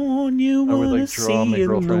porn you I would want like to draw my see in the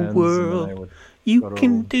girlfriends, and then I world. would You photo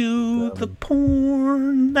can do the them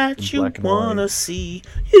porn that in you black and want to white. see.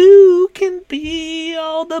 You can be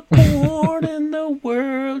all the porn in the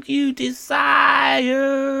world you desire.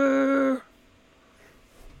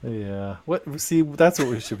 Yeah. What? See, that's what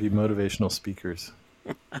we should be, motivational speakers.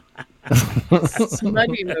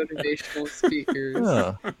 Smutty motivational speakers.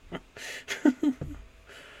 Yeah.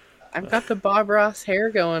 I've got the Bob Ross hair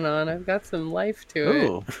going on. I've got some life to it.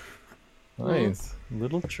 Oh, nice.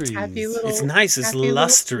 Little trees. Happy little- It's nice. It's Happy little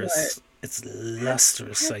lustrous. It's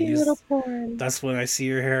lustrous. Happy little porn. That's when I see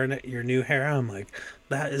your hair, your new hair. I'm like,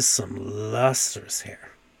 that is some lustrous hair.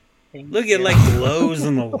 Thank Look, you. it like glows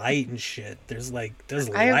in the light and shit. There's I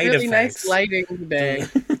have light really effects. nice lighting today.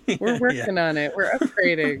 We're working on it. We're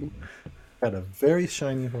upgrading. Got a very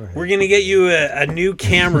shiny forehead. We're gonna get you a new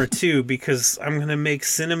camera too, because I'm gonna make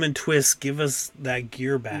Cinnamon Twist give us that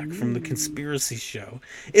gear back from the conspiracy show.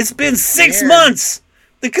 It's been 6 Gear. months.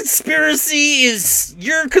 The conspiracy is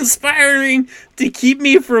you're conspiring to keep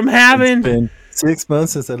me from having It's been 6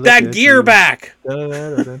 months since I looked that at gear you. back.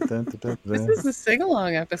 This is a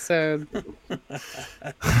sing-along episode.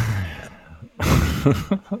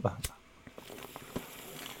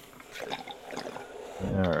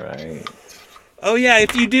 All right. Oh yeah,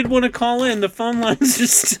 if you did want to call in, the phone lines are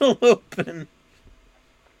still open.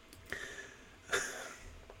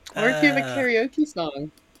 Or if you have a karaoke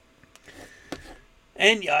song.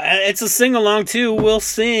 And it's a sing along too. We'll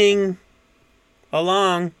sing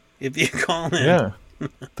along if you call in. Yeah.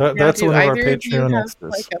 Now, That's do one of our either of you Patreon have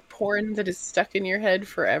extras. like a porn that is stuck in your head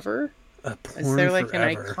forever? A Is porn there like forever.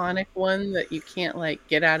 an iconic one that you can't like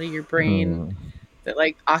get out of your brain that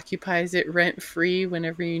like occupies it rent free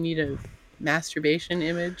whenever you need a masturbation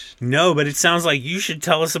image? No, but it sounds like you should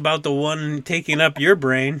tell us about the one taking up your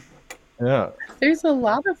brain. Yeah. There's a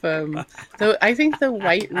lot of them. Though I think the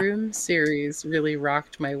White Room series really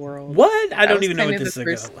rocked my world. What? I don't was even know kind what of this the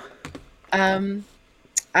is. first-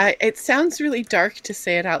 It sounds really dark to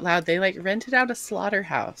say it out loud. They like rented out a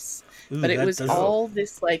slaughterhouse, but it was all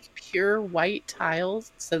this like pure white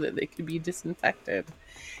tiles so that they could be disinfected,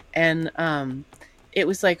 and it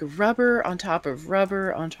was like rubber on top of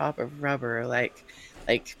rubber on top of rubber, like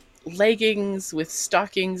leggings with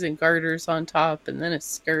stockings and garters on top, and then a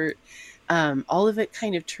skirt. all of it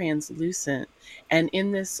kind of translucent, and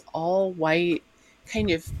in this all white kind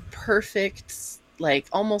of perfect, like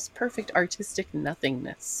almost perfect artistic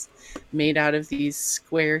nothingness made out of these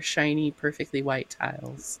square, shiny, perfectly white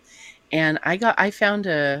tiles. And I found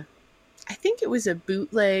I think it was a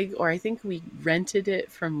bootleg, or I think we rented it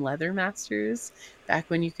from Leather Masters back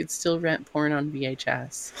when you could still rent porn on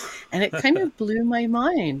VHS. And it kind of blew my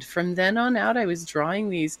mind. From then on out, I was drawing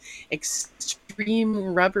these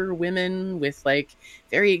extreme rubber women with like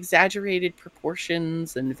very exaggerated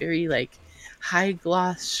proportions and very like high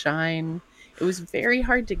gloss shine. It was very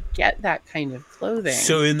hard to get that kind of clothing.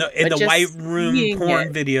 So in the white room porn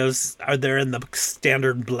it, videos, are there in the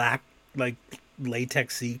standard black, like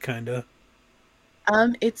latexy kind of?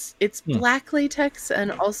 It's black latex,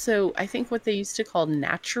 and also I think what they used to call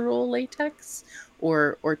natural latex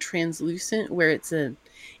or translucent, where it's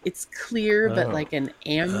clear but like an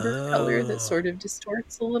amber color that sort of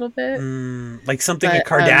distorts a little bit. Like something a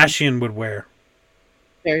Kardashian would wear.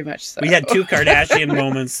 Very much so. We had 2 Kardashian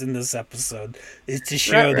moments in this episode. It's to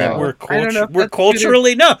show that we're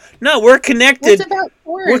culturally we're connected. What's about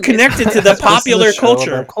porn? We're connected to the popular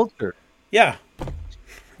culture. Yeah.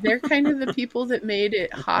 They're kind of the people that made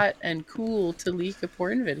it hot and cool to leak a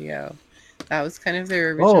porn video. That was kind of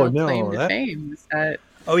their original claim to fame.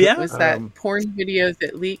 Was that porn video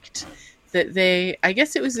that leaked? That I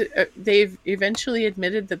guess it was. They've eventually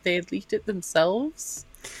admitted that they had leaked it themselves.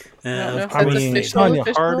 I don't know if that's official.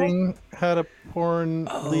 Tonya Harding had a porn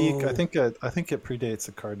leak. I think it predates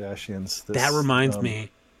the Kardashians. That reminds me.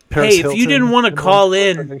 Paris Hilton, if you didn't want to call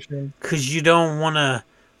in because you don't want to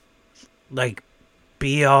like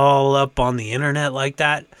be all up on the internet like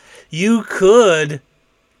that, you could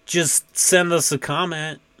just send us a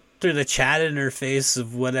comment through the chat interface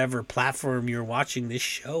of whatever platform you're watching this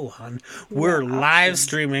show on. We're live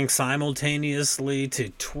streaming simultaneously to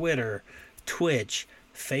Twitter, Twitch,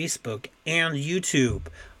 Facebook, and YouTube.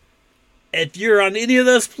 If you're on any of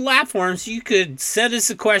those platforms, you could send us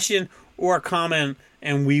a question or a comment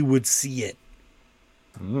and we would see it.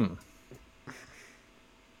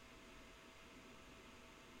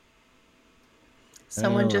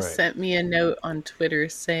 Someone just sent me a note on Twitter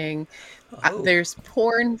saying, there's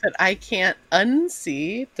porn that I can't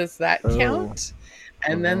unsee. Does that count?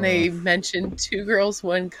 And then they mentioned 2 girls,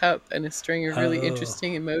 1 cup, and a string of really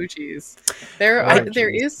interesting emojis. There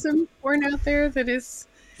is some porn out there that is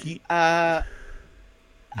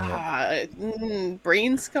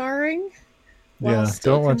brain scarring. Yeah,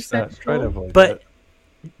 don't watch that. Try to avoid that.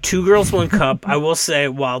 2 girls, 1 cup, I will say,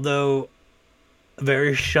 while though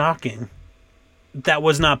very shocking, that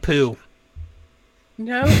was not poo.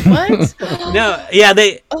 No, what? No, yeah,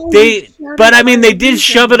 but I mean, they did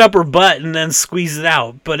shove it up her butt and then squeeze it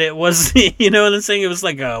out. But it was, you know what I'm saying? It was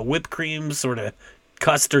like a whipped cream sort of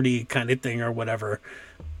custardy kind of thing or whatever.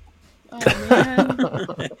 Oh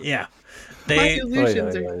man. Yeah, they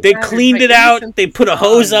cleaned it out. They put a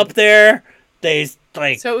hose up there. So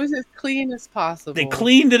it was as clean as possible. They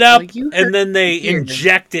cleaned it up and then they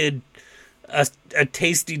injected a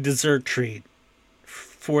tasty dessert treat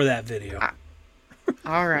for that video.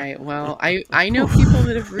 All right. Well, I know people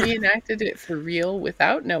that have reenacted it for real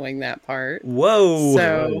without knowing that part. Whoa.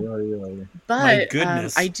 So, but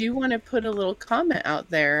I do want to put a little comment out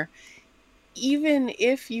there. Even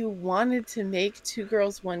if you wanted to make 2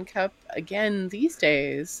 girls, 1 cup again these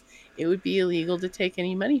days, it would be illegal to take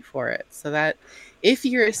any money for it. So that if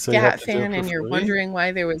you're a scat fan and you're wondering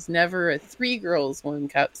why there was never a 3 girls, 1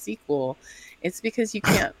 cup sequel, it's because you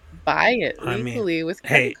can't buy it legally with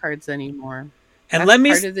credit cards anymore. And let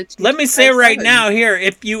me say right now here,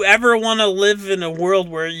 if you ever want to live in a world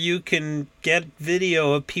where you can get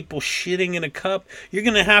video of people shitting in a cup, you're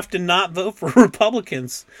going to have to not vote for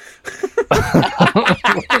Republicans.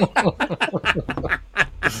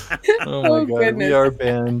 Oh my God, goodness. We are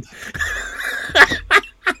banned.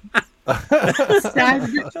 Sad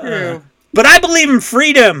but true. But I believe in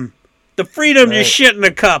freedom. The freedom to shit in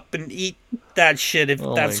a cup and eat that shit if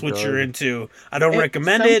that's what you're into. I don't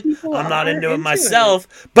recommend it. I'm not into it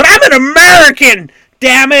myself. But I'm an American,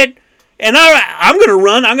 damn it. And I'm gonna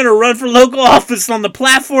run for local office on the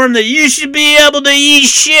platform that you should be able to eat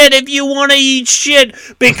shit if you want to eat shit,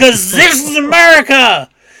 because this is America.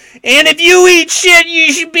 And if you eat shit,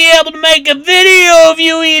 you should be able to make a video of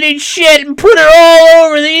you eating shit and put it all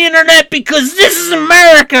over the internet, because this is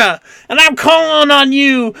America. And I'm calling on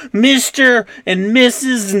you, Mr. and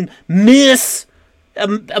Mrs. and Miss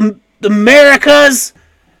Americas,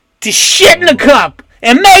 to shit in a cup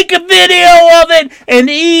and make a video of it and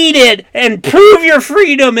eat it and prove your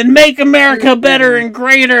freedom and make America better and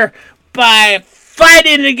greater by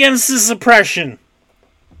fighting against this oppression.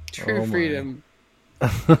 True Oh, my. freedom.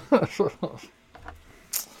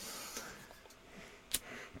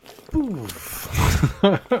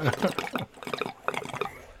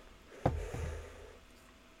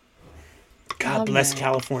 God Oh, bless man.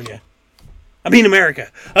 California. I mean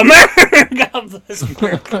America. America! God bless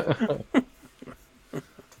America.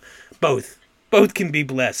 Both. Both can be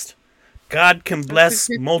blessed. God can That's bless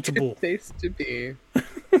a good multiple. place to be.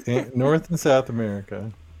 North and South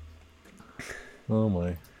America. Oh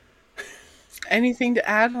my. Anything to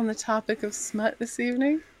add on the topic of smut this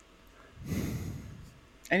evening?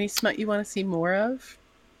 Any smut you want to see more of?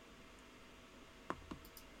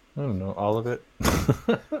 I don't know, all of it.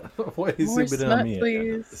 Why you More zoom it in on smut, me? I got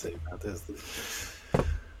nothing to please. say about this.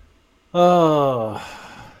 Oh.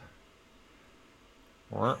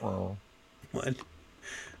 What? Oh,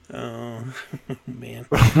 man.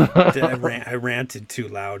 I ranted too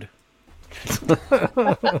loud.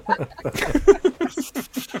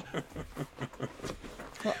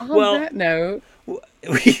 Well, on that note,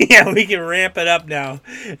 Yeah, we can ramp it up now.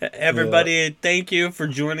 Everybody, thank you for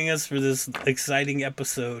joining us for this exciting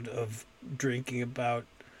episode of Drinking About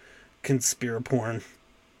Conspiraporn.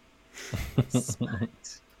 smut.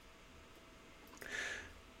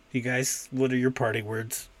 You guys, what are your party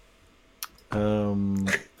words?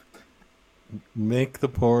 Make the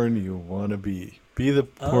porn you want to be. Be the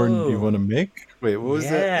porn you want to make. Wait, what was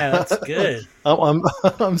that? Yeah, that's good.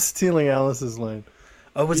 I'm stealing Alice's line.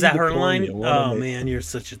 Oh, was Be that the her porn line? you wanna Oh, make. man, you're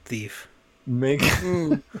such a thief. Make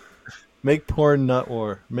make porn, not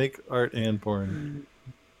war. Make art and porn.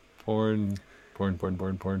 Porn. Yep.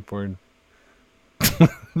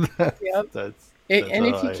 That's And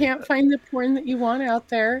if all you I- can't find the porn that you want out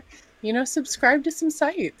there, subscribe to some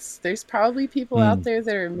sites. There's probably people out there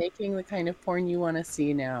that are making the kind of porn you want to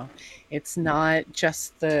see now. It's not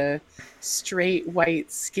just the straight,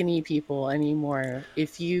 white, skinny people anymore.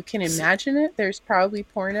 If you can imagine it, there's probably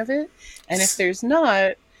porn of it. And if there's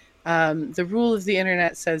not, the rule of the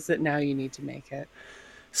internet says that now you need to make it.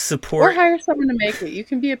 Or Support hire someone to make it. You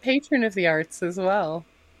can be a patron of the arts as well.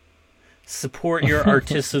 your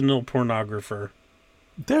artisanal pornographer.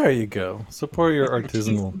 There you go. Support your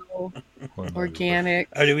artisanal. Organic.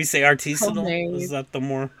 Oh, did we say artisanal? Homemade. Is that the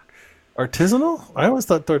more? Artisanal? I always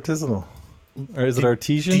thought artisanal. Or is it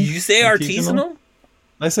artesian? Did you say artisanal?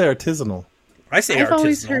 I say artisanal. I say I've artisanal.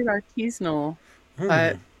 always heard artisanal,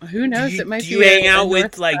 but who knows? It might do be. you hang a out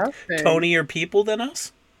with North-South thing. Tonier people than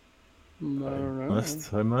us? I don't know.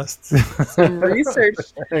 I must. Some research.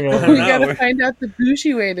 Hang We on. No, gotta we're- find out the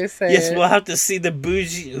bougie way to say Yes, it. we'll have to see the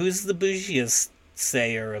bougie. Who's the bougiest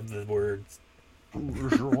sayer of the words? I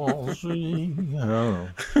don't know.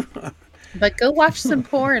 But go watch some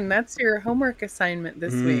porn. That's your homework assignment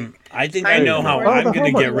this week. I think Find I know some how porn. I'm the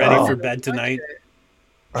going to get homework. ready Wow. for bed tonight.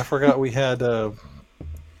 I forgot we had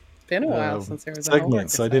Been a while since there was a homework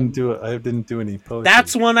segments. I didn't do it. I didn't do any poetry.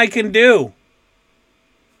 That's one I can do.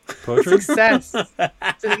 poetry. Success.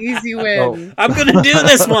 It's an easy win. I'm going to do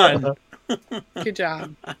this one. Good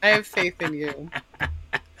job. I have faith in you.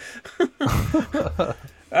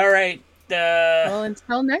 All right. Well,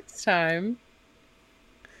 until next time,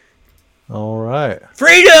 All right.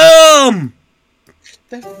 Freedom!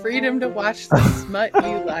 the freedom to watch the smut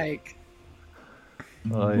you like.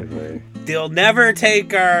 Aye. They'll never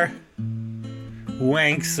take our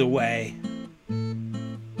wanks away.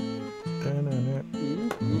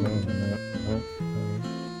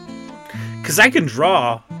 Because I can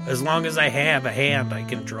draw. As long as I have a hand, I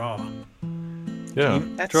can draw. Yeah,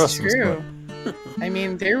 That's draw some true. I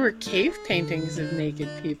mean, there were cave paintings of naked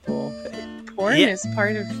people. Porn Yeah. is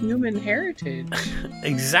part of human heritage.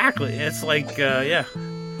 Exactly. It's like, yeah.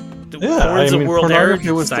 The Yeah, porn's I a mean, World pornography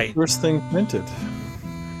Heritage was Site. the first thing minted.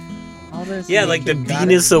 All those Yeah, like the naked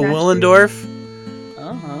Venus goddess of statues. Willendorf.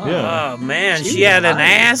 Uh-huh. Yeah. Oh, man. She She had an was.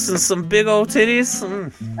 ass and some big old titties.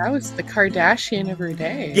 That was the Kardashian of her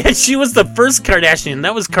day. Yeah, she was the first Kardashian.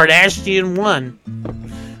 That was Kardashian 1.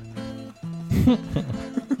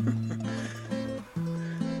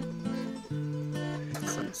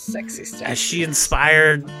 Some sexy stuff. As she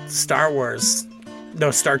inspired Star Wars.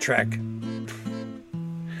 No, Star Trek. When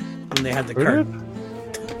they had the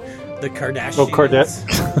the Kardashians.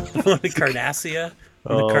 Oh, the Cardassia. The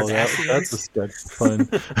Oh, Kardashians. that's a sketch. Fun.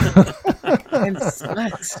 And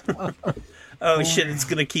smut. Oh shit! It's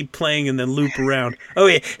gonna keep playing and then loop around. Oh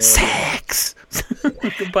yeah, sex.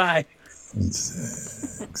 Goodbye.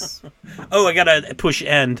 Oh, I gotta push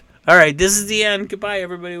end. All right, this is the end. Goodbye,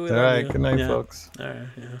 everybody. We All love right. you. Good night, Yeah. folks. All right.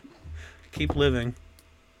 Yeah. Keep living.